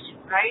diapers,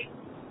 right?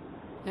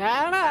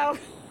 I don't know.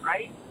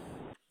 Right?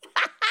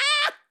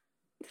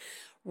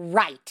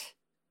 Right.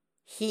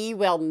 He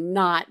will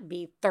not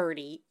be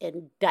 30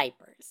 in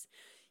diapers.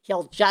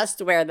 He'll just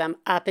wear them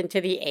up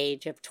into the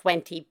age of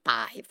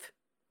 25.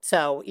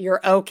 So you're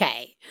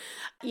okay.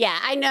 Yeah,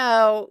 I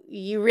know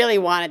you really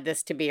wanted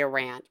this to be a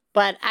rant,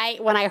 but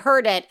when I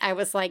heard it, I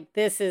was like,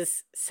 this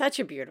is such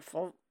a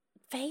beautiful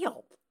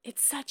fail.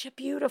 It's such a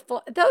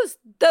beautiful, those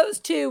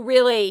two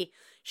really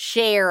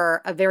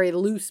share a very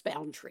loose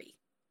boundary.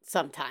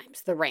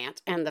 sometimes, the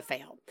rant and the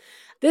fail.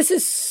 This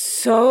is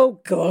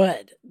so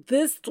good.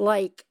 This,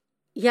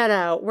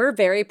 we're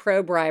very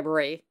pro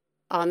bribery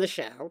on the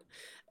show.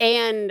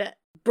 And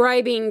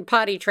bribing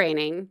potty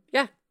training,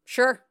 yeah,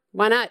 sure,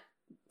 why not?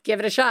 Give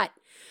it a shot.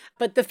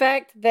 But the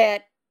fact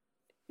that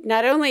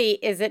not only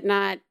is it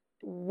not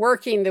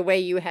working the way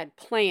you had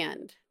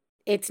planned,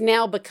 it's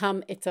now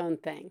become its own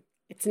thing.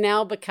 It's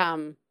now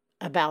become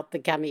about the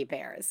gummy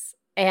bears.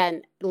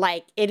 And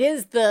it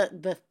is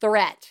the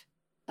threat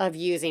of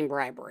using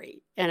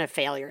bribery in a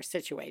failure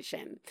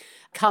situation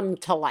come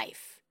to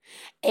life.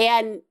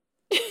 And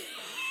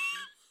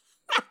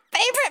my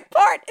favorite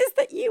part is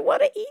that you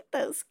want to eat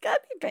those gummy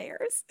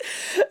bears.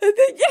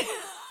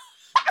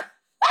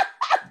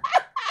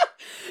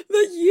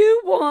 That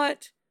you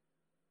want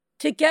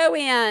to go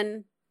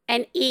in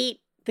and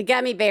eat the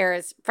gummy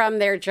bears from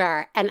their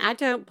jar. And I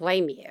don't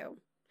blame you.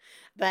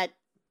 But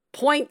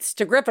points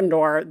to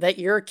Gryffindor that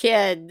your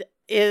kid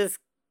is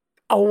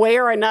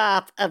aware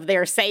enough of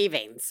their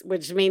savings,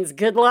 which means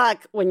good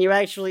luck when you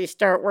actually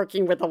start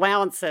working with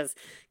allowances.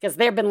 Because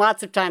there have been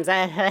lots of times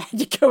I had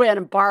to go in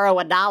and borrow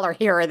 $1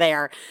 here or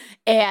there,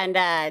 and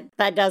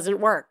that doesn't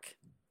work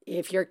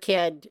if your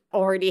kid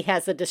already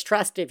has a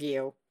distrust of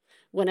you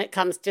when it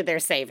comes to their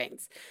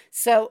savings.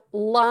 So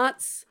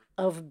lots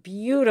of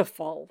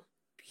beautiful,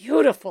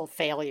 beautiful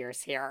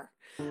failures here.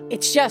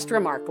 It's just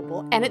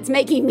remarkable, and it's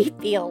making me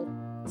feel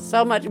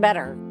so much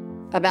better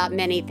about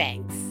many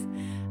things.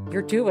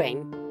 You're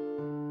doing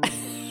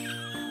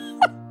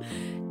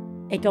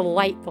a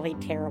delightfully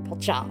terrible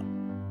job.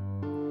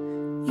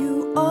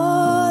 You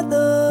are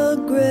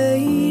the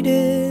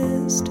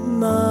greatest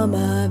mom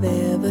I've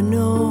ever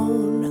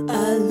known.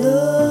 I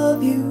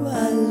love you,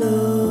 I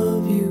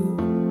love you.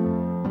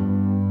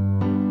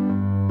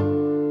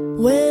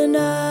 When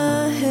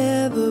I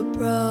have a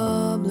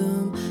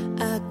problem,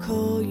 I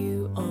call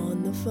you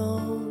on the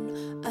phone.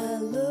 I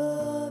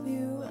love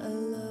you, I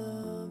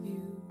love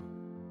you.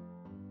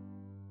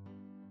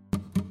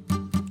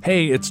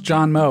 Hey, it's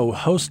John Moe,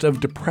 host of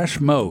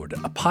Depression Mode,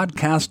 a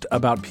podcast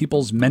about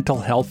people's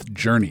mental health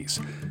journeys.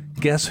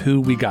 Guess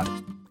who we got?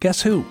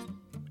 Guess who?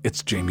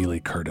 It's Jamie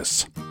Lee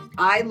Curtis.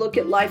 I look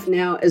at life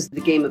now as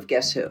the game of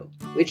Guess Who,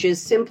 which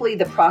is simply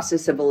the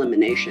process of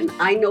elimination.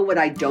 I know what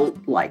I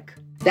don't like.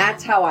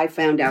 That's how I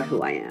found out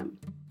who I am.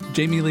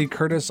 Jamie Lee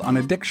Curtis on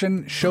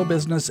addiction, show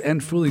business,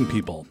 and fooling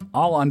people.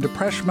 All on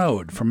Depression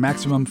Mode from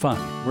Maximum Fun,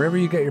 wherever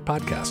you get your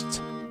podcasts.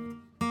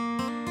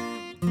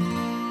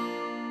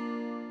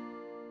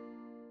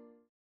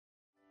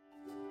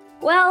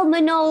 Well,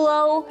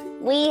 Manolo,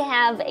 we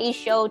have a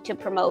show to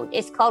promote.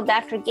 It's called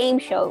Dr. Game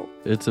Show.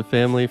 It's a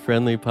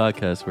family-friendly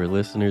podcast where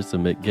listeners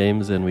submit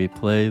games and we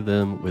play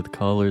them with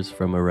callers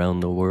from around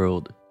the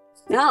world.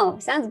 Oh,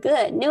 sounds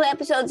good. New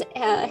episodes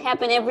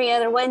happen every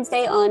other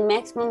Wednesday on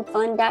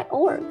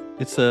MaximumFun.org.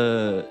 It's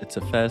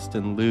a fast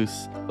and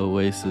loose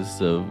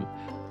oasis of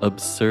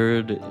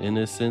absurd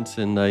innocence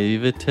and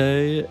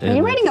naivete. Are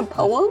you writing a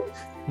poem?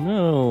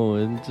 No,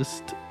 and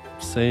just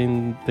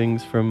saying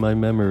things from my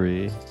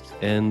memory.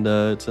 And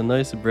it's a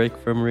nice break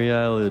from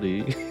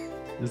reality.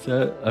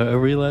 Are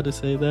we allowed to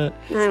say that?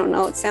 I don't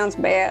know. It sounds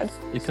bad.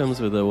 It comes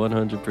with a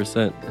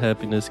 100%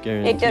 happiness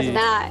guarantee. It does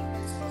not.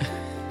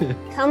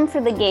 Come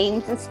for the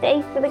games and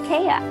stay for the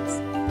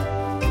chaos.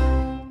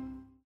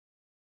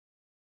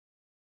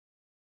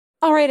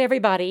 All right,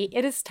 everybody,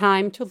 it is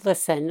time to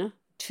listen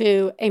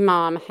to a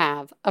mom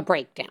have a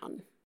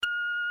breakdown.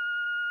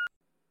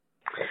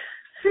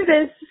 For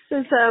this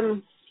is,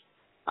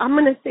 I'm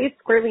going to say it's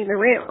squarely in the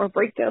rant or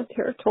breakdown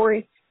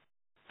territory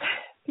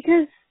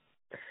because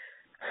I'm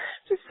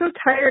just so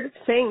tired of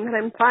saying that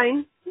I'm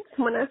fine.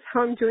 Someone asks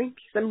how I'm doing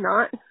because I'm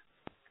not.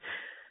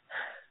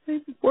 I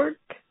have work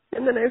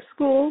and then I have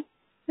school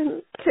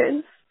and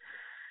kids.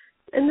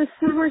 And this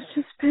summer's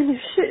just been a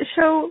shit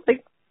show,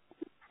 like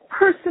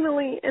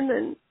personally and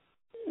then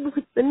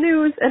with the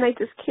news, and I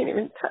just can't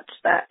even touch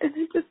that. And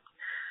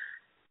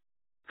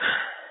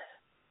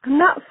I'm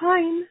not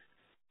fine.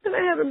 And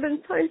I haven't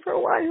been fine for a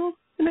while.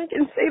 And I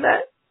can say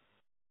that.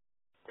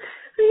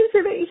 I can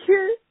say that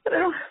here, but I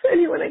don't have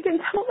anyone I can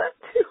tell that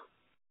to.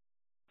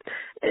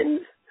 And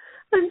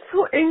I'm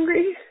so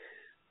angry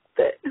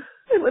that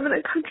I live in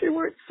a country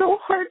where it's so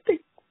hard to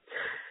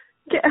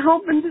get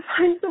help and to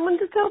find someone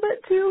to tell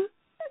that to.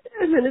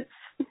 And then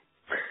it's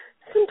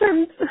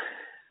sometimes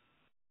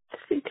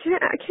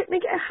I can't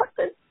make it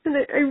happen. And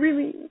I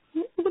really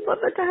would love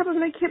that to happen,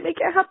 but I can't make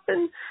it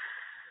happen.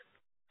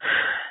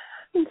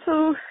 And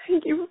so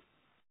thank you.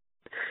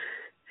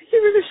 Thank you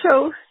for the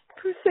show,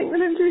 for saying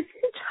that I'm doing a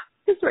good job.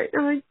 Because right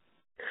now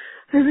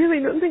I really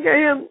don't think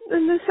I am.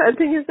 And the sad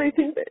thing is I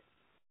think that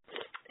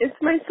it's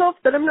myself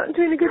that I'm not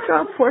doing a good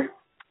job for.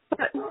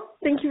 But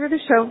thank you for the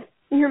show.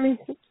 You're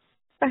amazing.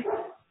 Bye.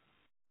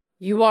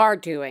 You are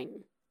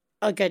doing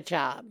a good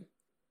job.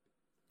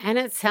 And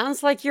it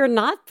sounds like you're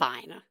not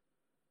fine.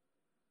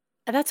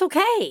 And that's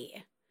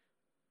okay.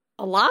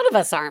 A lot of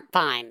us aren't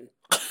fine.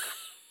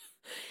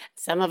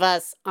 Some of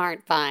us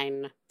aren't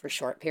fine for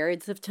short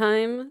periods of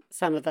time.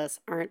 Some of us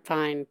aren't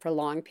fine for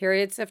long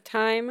periods of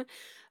time.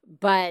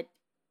 but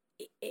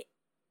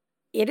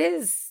it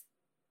is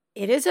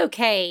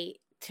okay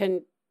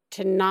to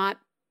not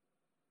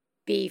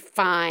be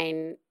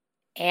fine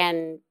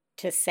and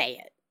to say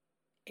it.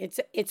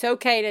 It's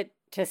okay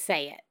to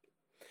say it.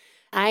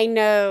 I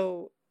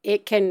know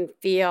it can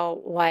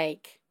feel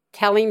like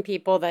telling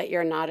people that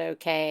you're not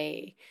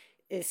okay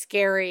is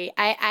scary.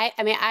 I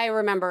mean, I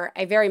remember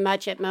I very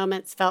much at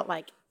moments felt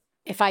like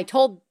if I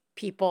told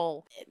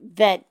people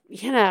that,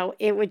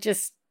 it would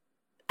just,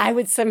 I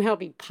would somehow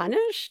be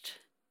punished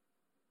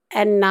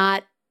and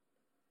not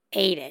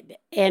aided.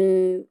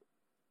 And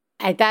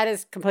that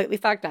is completely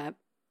fucked up.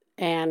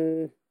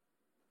 And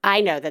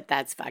I know that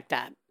that's fucked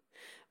up.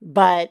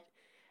 But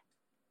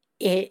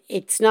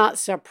it's not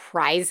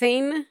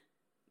surprising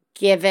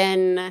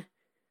given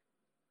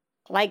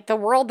like the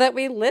world that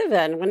we live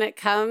in when it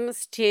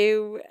comes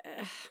to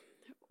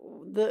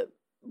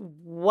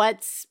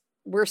what's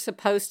we're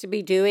supposed to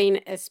be doing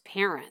as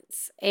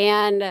parents.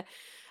 And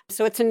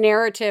so it's a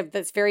narrative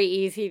that's very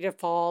easy to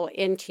fall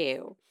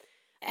into.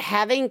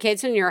 Having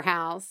kids in your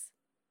house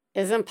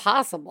is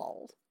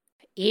impossible,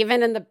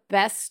 even in the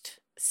best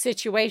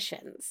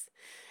situations.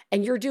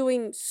 And you're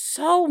doing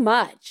so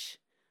much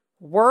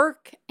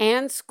work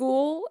and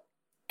school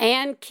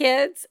and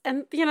kids.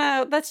 And,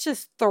 that's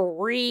just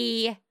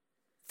three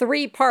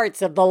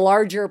parts of the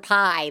larger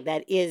pie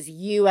that is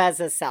you as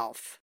a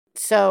self.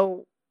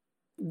 So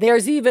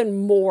there's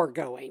even more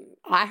going.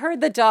 I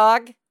heard the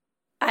dog.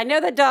 I know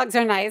that dogs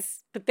are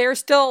nice, but they're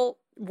still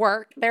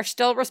work. They're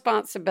still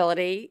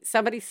responsibility.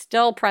 Somebody's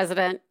still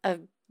president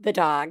of the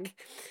dog.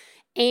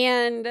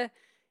 And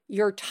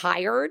you're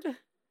tired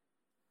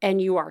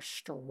and you are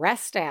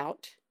stressed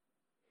out.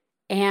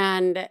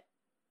 And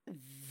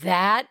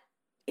that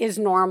is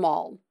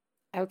normal.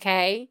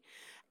 Okay?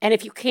 And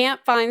if you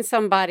can't find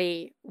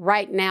somebody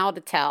right now to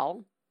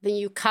tell, then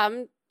you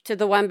come to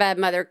the One Bad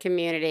Mother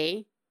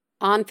community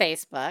on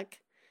Facebook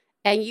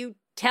and you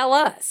tell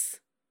us.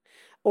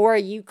 Or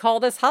you call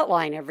this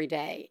hotline every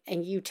day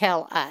and you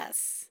tell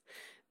us.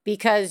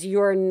 Because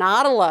you're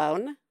not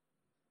alone.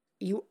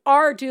 You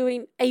are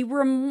doing a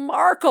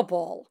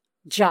remarkable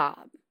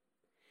job.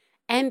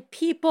 And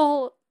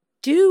people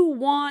do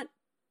want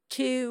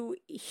to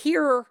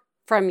hear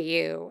from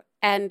you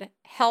and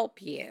help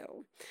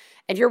you.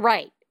 And you're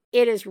right.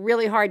 It is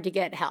really hard to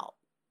get help.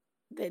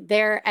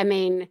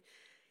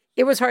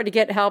 It was hard to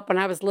get help when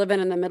I was living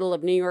in the middle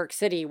of New York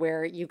City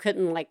where you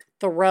couldn't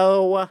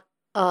throw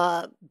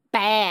a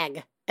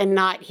bag and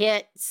not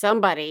hit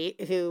somebody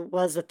who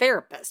was a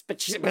therapist.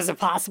 But it was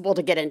impossible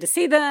to get in to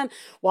see them.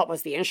 What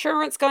was the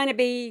insurance going to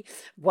be?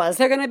 Was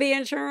there going to be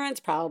insurance?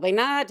 Probably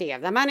not. Do you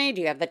have the money?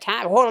 Do you have the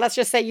time? Well, let's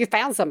just say you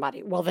found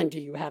somebody. Well, then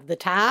do you have the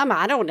time?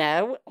 I don't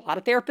know. A lot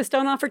of therapists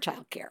don't offer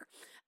childcare.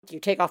 Do you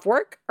take off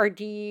work or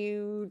do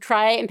you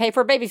try and pay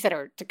for a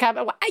babysitter to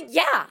come?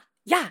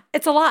 Yeah,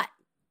 it's a lot.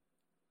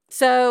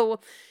 So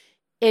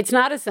it's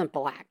not a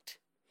simple act.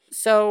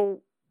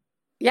 So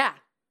yeah,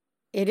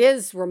 it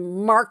is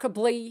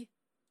remarkably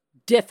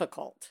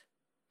difficult.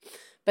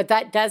 But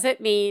that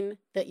doesn't mean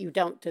that you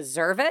don't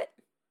deserve it,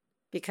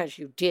 because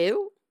you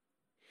do.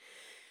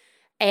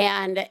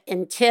 And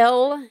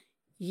until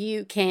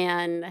you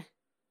can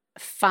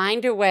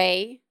find a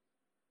way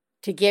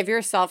to give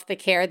yourself the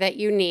care that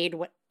you need,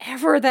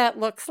 whatever that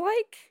looks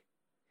like,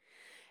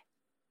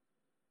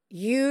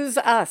 use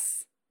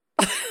us.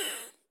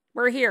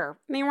 We're here.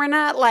 We're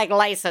not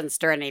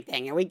licensed or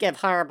anything, and we give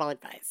horrible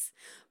advice.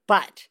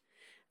 But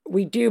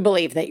we do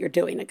believe that you're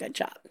doing a good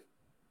job,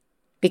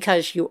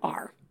 because you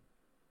are.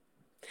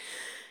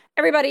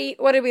 Everybody,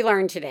 what did we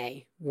learn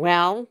today?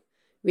 Well,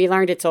 we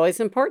learned it's always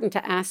important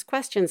to ask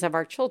questions of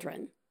our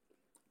children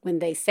when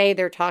they say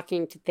they're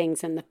talking to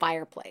things in the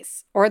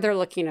fireplace or they're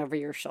looking over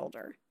your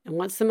shoulder. And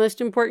what's the most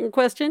important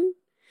question?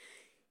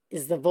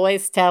 Is the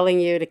voice telling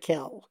you to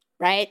kill,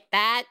 right?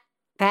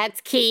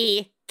 That's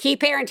key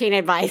parenting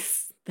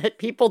advice that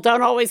people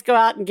don't always go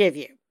out and give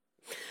you.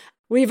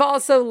 We've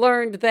also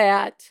learned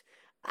that,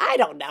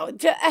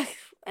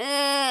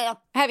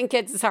 having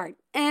kids is hard.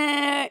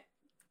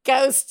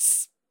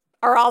 Ghosts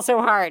are also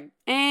hard.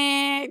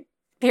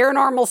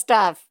 Paranormal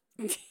stuff.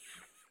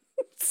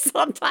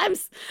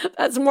 Sometimes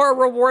that's more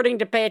rewarding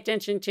to pay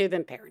attention to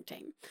than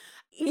parenting.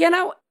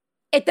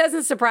 It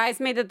doesn't surprise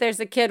me that there's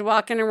a kid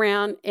walking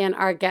around in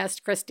our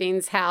guest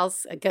Christine's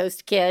house, a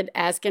ghost kid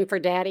asking for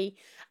daddy.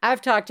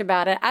 I've talked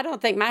about it. I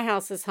don't think my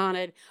house is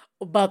haunted,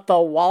 but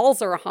the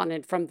walls are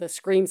haunted from the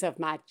screams of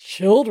my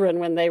children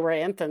when they were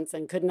infants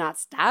and could not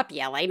stop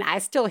yelling. I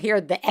still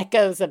hear the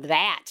echoes of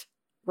that,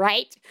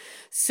 right?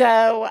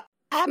 So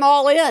I'm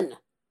all in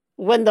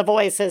when the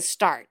voices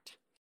start.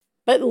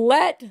 But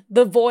let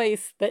the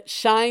voice that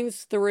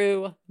shines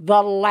through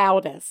the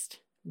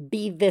loudest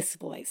be this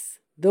voice,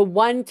 the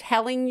one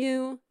telling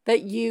you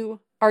that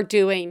you are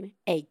doing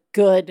a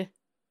good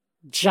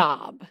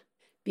job,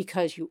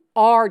 because you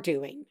are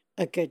doing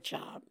a good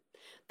job.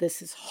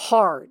 This is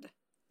hard.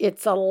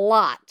 It's a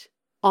lot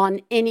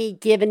on any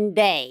given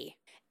day.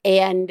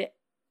 And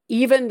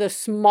even the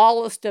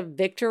smallest of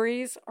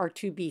victories are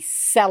to be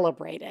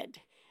celebrated.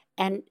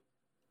 And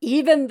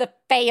Even the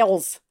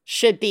fails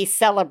should be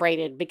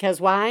celebrated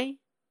because why?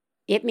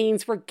 It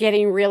means we're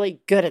getting really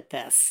good at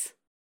this.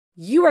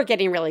 You are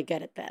getting really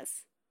good at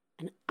this.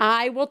 And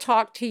I will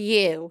talk to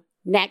you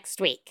next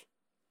week.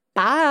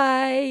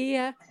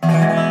 Bye.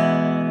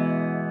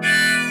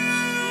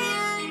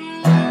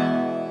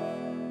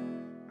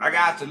 I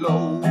got the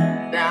low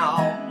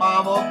down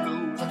mama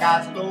blues. I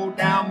got the low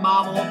down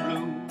mama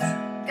blues.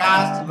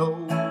 Got the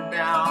low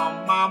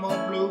down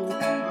mama blues.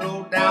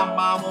 Low down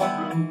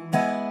mama blues.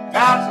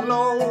 Got the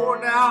low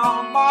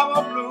down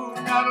mama blues.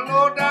 Got the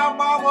low down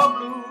mama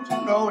blues.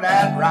 You know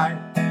that's right.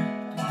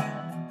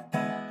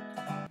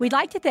 We'd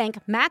like to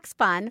thank Max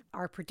Fun,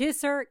 our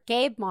producer,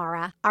 Gabe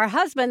Mara, our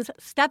husbands,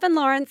 Stephen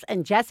Lawrence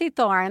and Jesse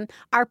Thorne,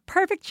 our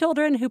perfect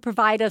children who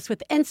provide us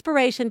with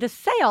inspiration to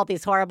say all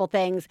these horrible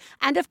things,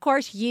 and of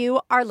course, you,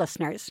 our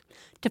listeners.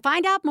 To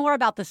find out more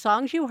about the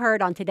songs you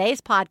heard on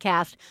today's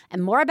podcast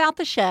and more about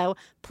the show,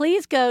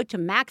 please go to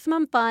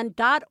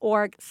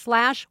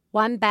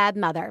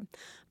MaximumFun.org/OneBadMother.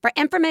 For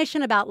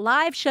information about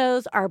live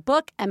shows, our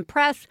book, and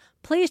press,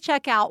 please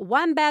check out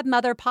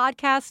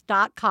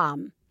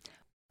OneBadMotherPodcast.com.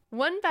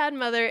 One Bad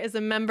Mother is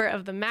a member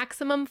of the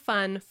Maximum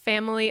Fun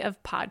family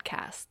of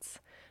podcasts.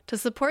 To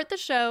support the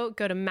show,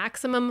 go to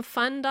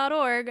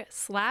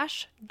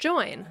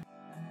MaximumFun.org/join.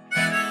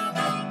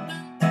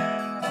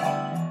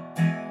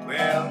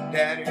 Well,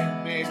 daddy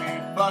and baby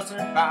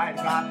fussing fight,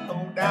 got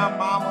low down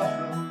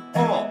mama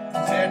blue. Oh,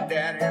 said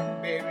daddy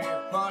and baby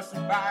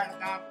fussing fight,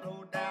 got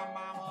low down